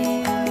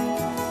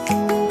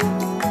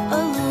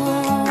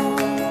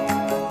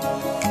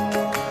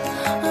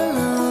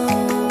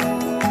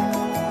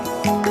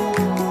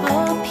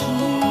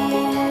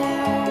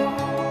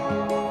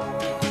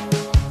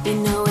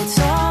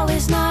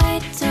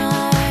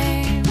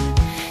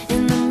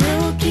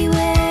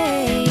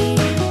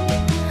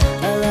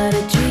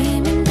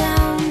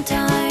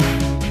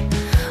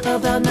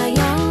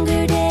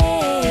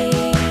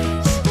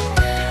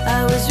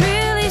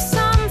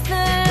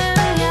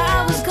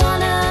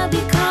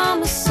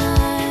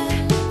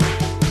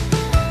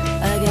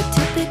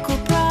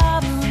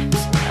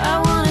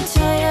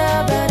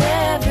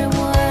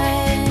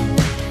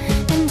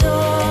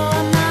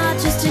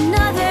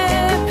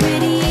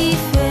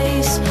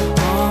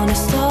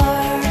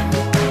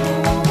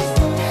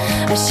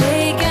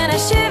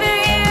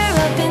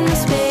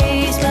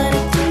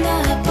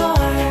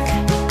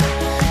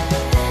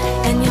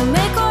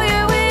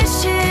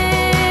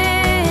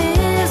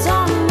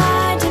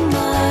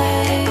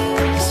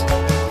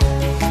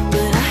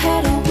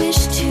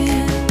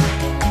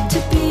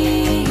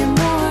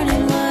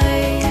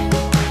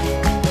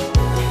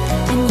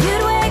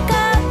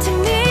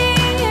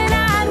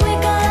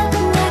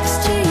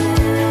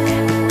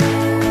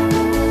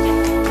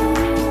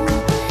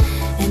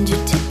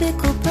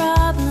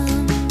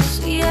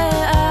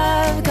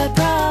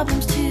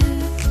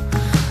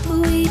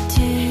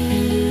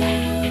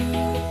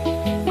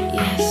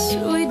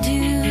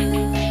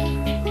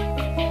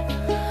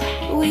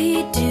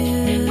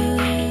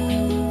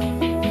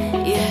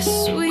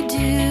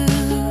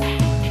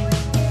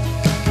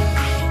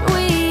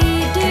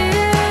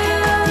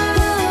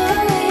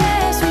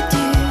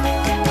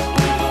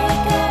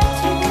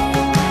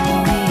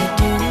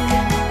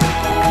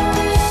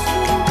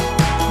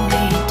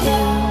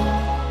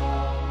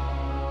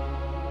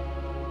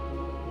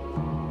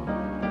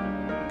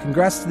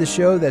Congrats to the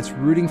show that's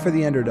rooting for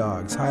the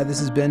underdogs. Hi, this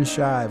is Ben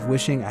Shive,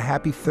 wishing a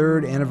happy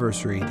 3rd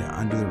anniversary to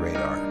Under the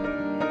Radar.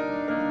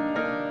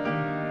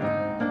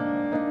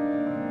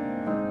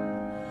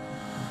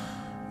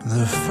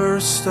 The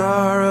first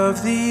star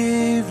of the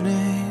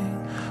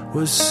evening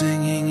was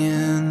singing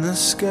in the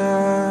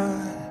sky,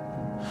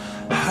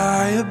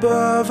 high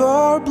above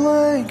our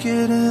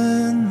blanket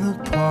in the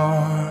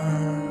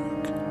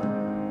park.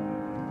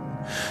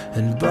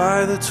 And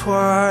by the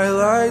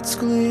twilight's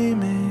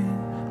gleaming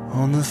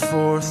on the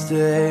 4th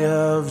day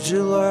of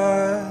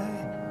July,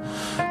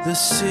 the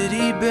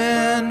city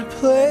band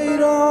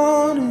played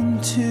on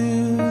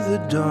into the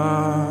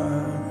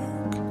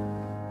dark.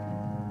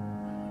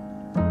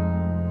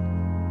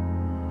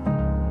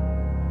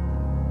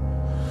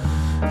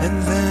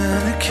 And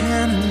then a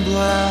cannon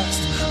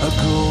blast, a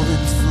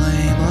golden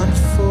flame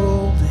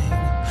unfolding,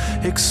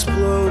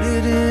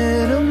 exploded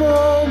in a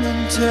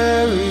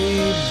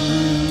momentary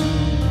bloom.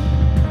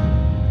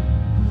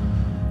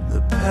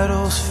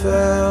 Petals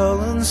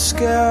fell and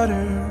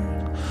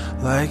scattered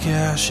like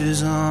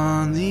ashes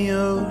on the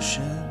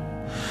ocean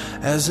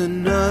as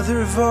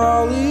another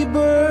volley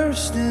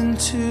burst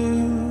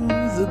into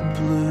the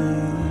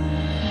blue.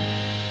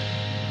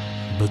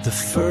 but the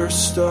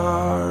first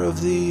star of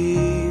the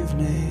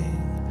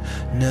evening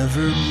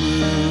never moved.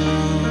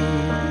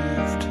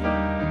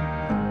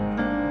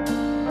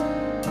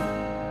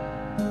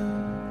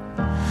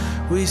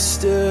 We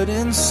stood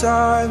in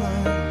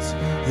silence,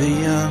 the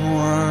young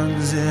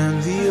ones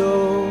and the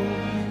old,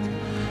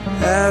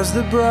 as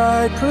the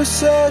bride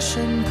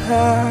procession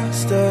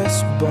passed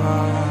us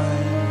by.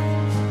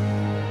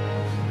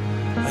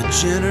 A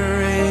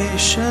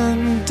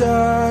generation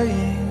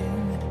dying,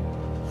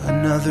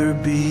 another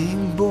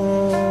being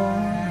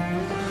born.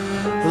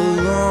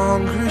 A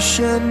long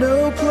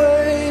crescendo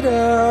played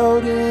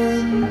out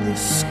in the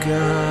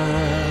sky.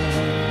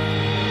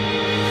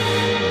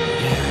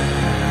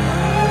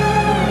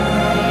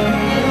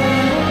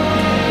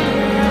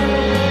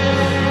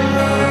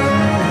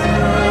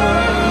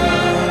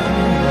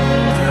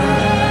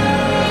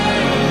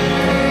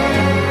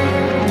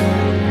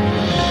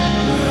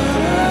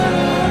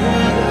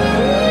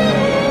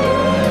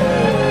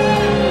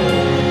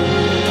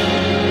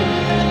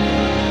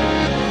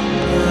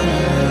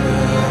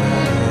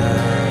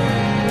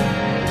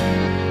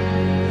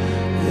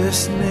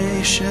 This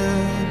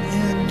nation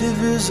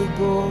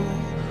indivisible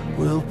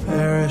will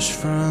perish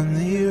from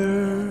the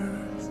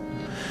earth,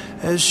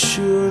 as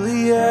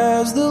surely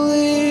as the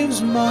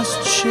leaves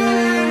must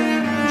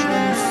change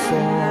and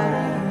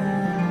fall,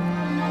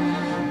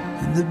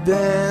 and the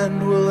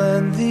band will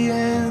end the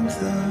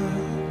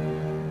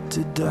anthem,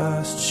 to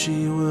dust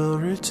she will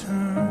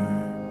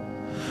return.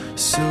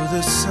 So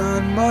the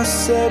sun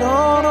must set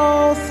on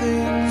all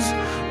things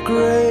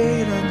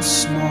great and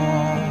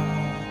small,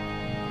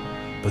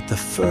 but the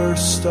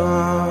first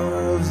star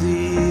of the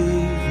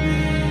evening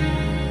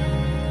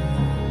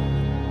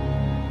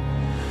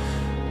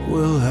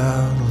will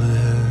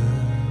outlive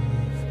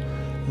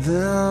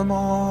them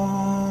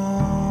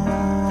all.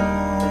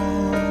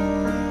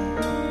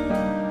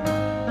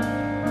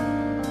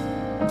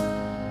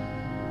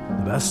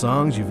 The best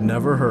songs you've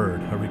never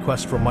heard. A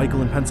request from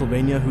Michael in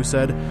Pennsylvania, who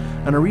said,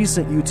 on a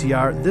recent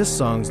UTR, this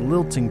song's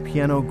lilting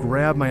piano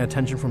grabbed my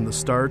attention from the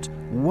start.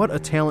 What a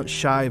talent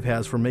Shive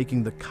has for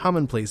making the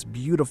commonplace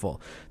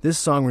beautiful. This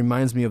song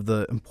reminds me of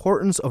the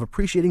importance of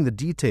appreciating the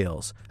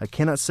details. I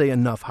cannot say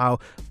enough how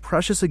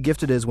precious a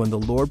gift it is when the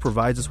Lord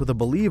provides us with a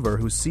believer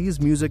who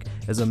sees music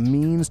as a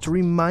means to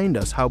remind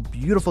us how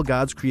beautiful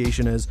God's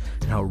creation is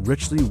and how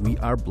richly we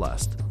are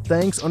blessed.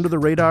 Thanks, Under the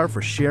Radar,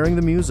 for sharing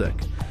the music.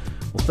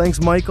 Well,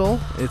 thanks, Michael.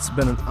 It's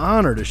been an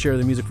honor to share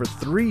the music for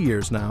 3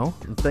 years now.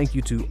 And thank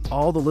you to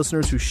all the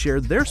listeners who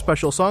shared their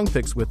special song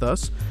picks with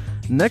us.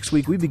 Next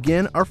week, we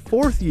begin our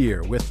 4th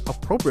year with,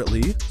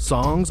 appropriately,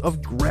 Songs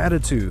of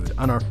Gratitude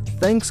on our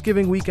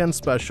Thanksgiving weekend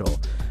special.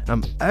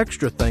 I'm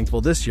extra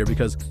thankful this year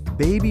because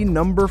baby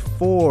number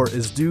 4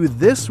 is due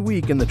this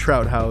week in the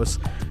Trout House.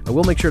 And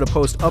we'll make sure to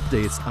post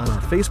updates on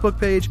our Facebook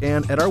page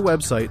and at our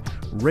website,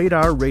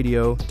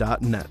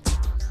 radarradio.net.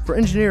 For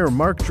engineer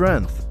Mark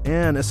Drenth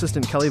and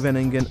assistant Kelly Van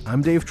Ingen,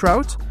 I'm Dave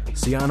Trout.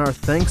 See you on our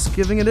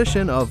Thanksgiving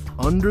edition of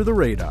Under the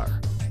Radar.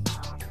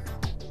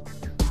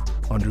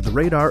 Under the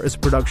Radar is a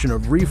production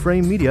of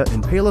Reframe Media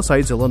in Palos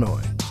Heights,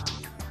 Illinois.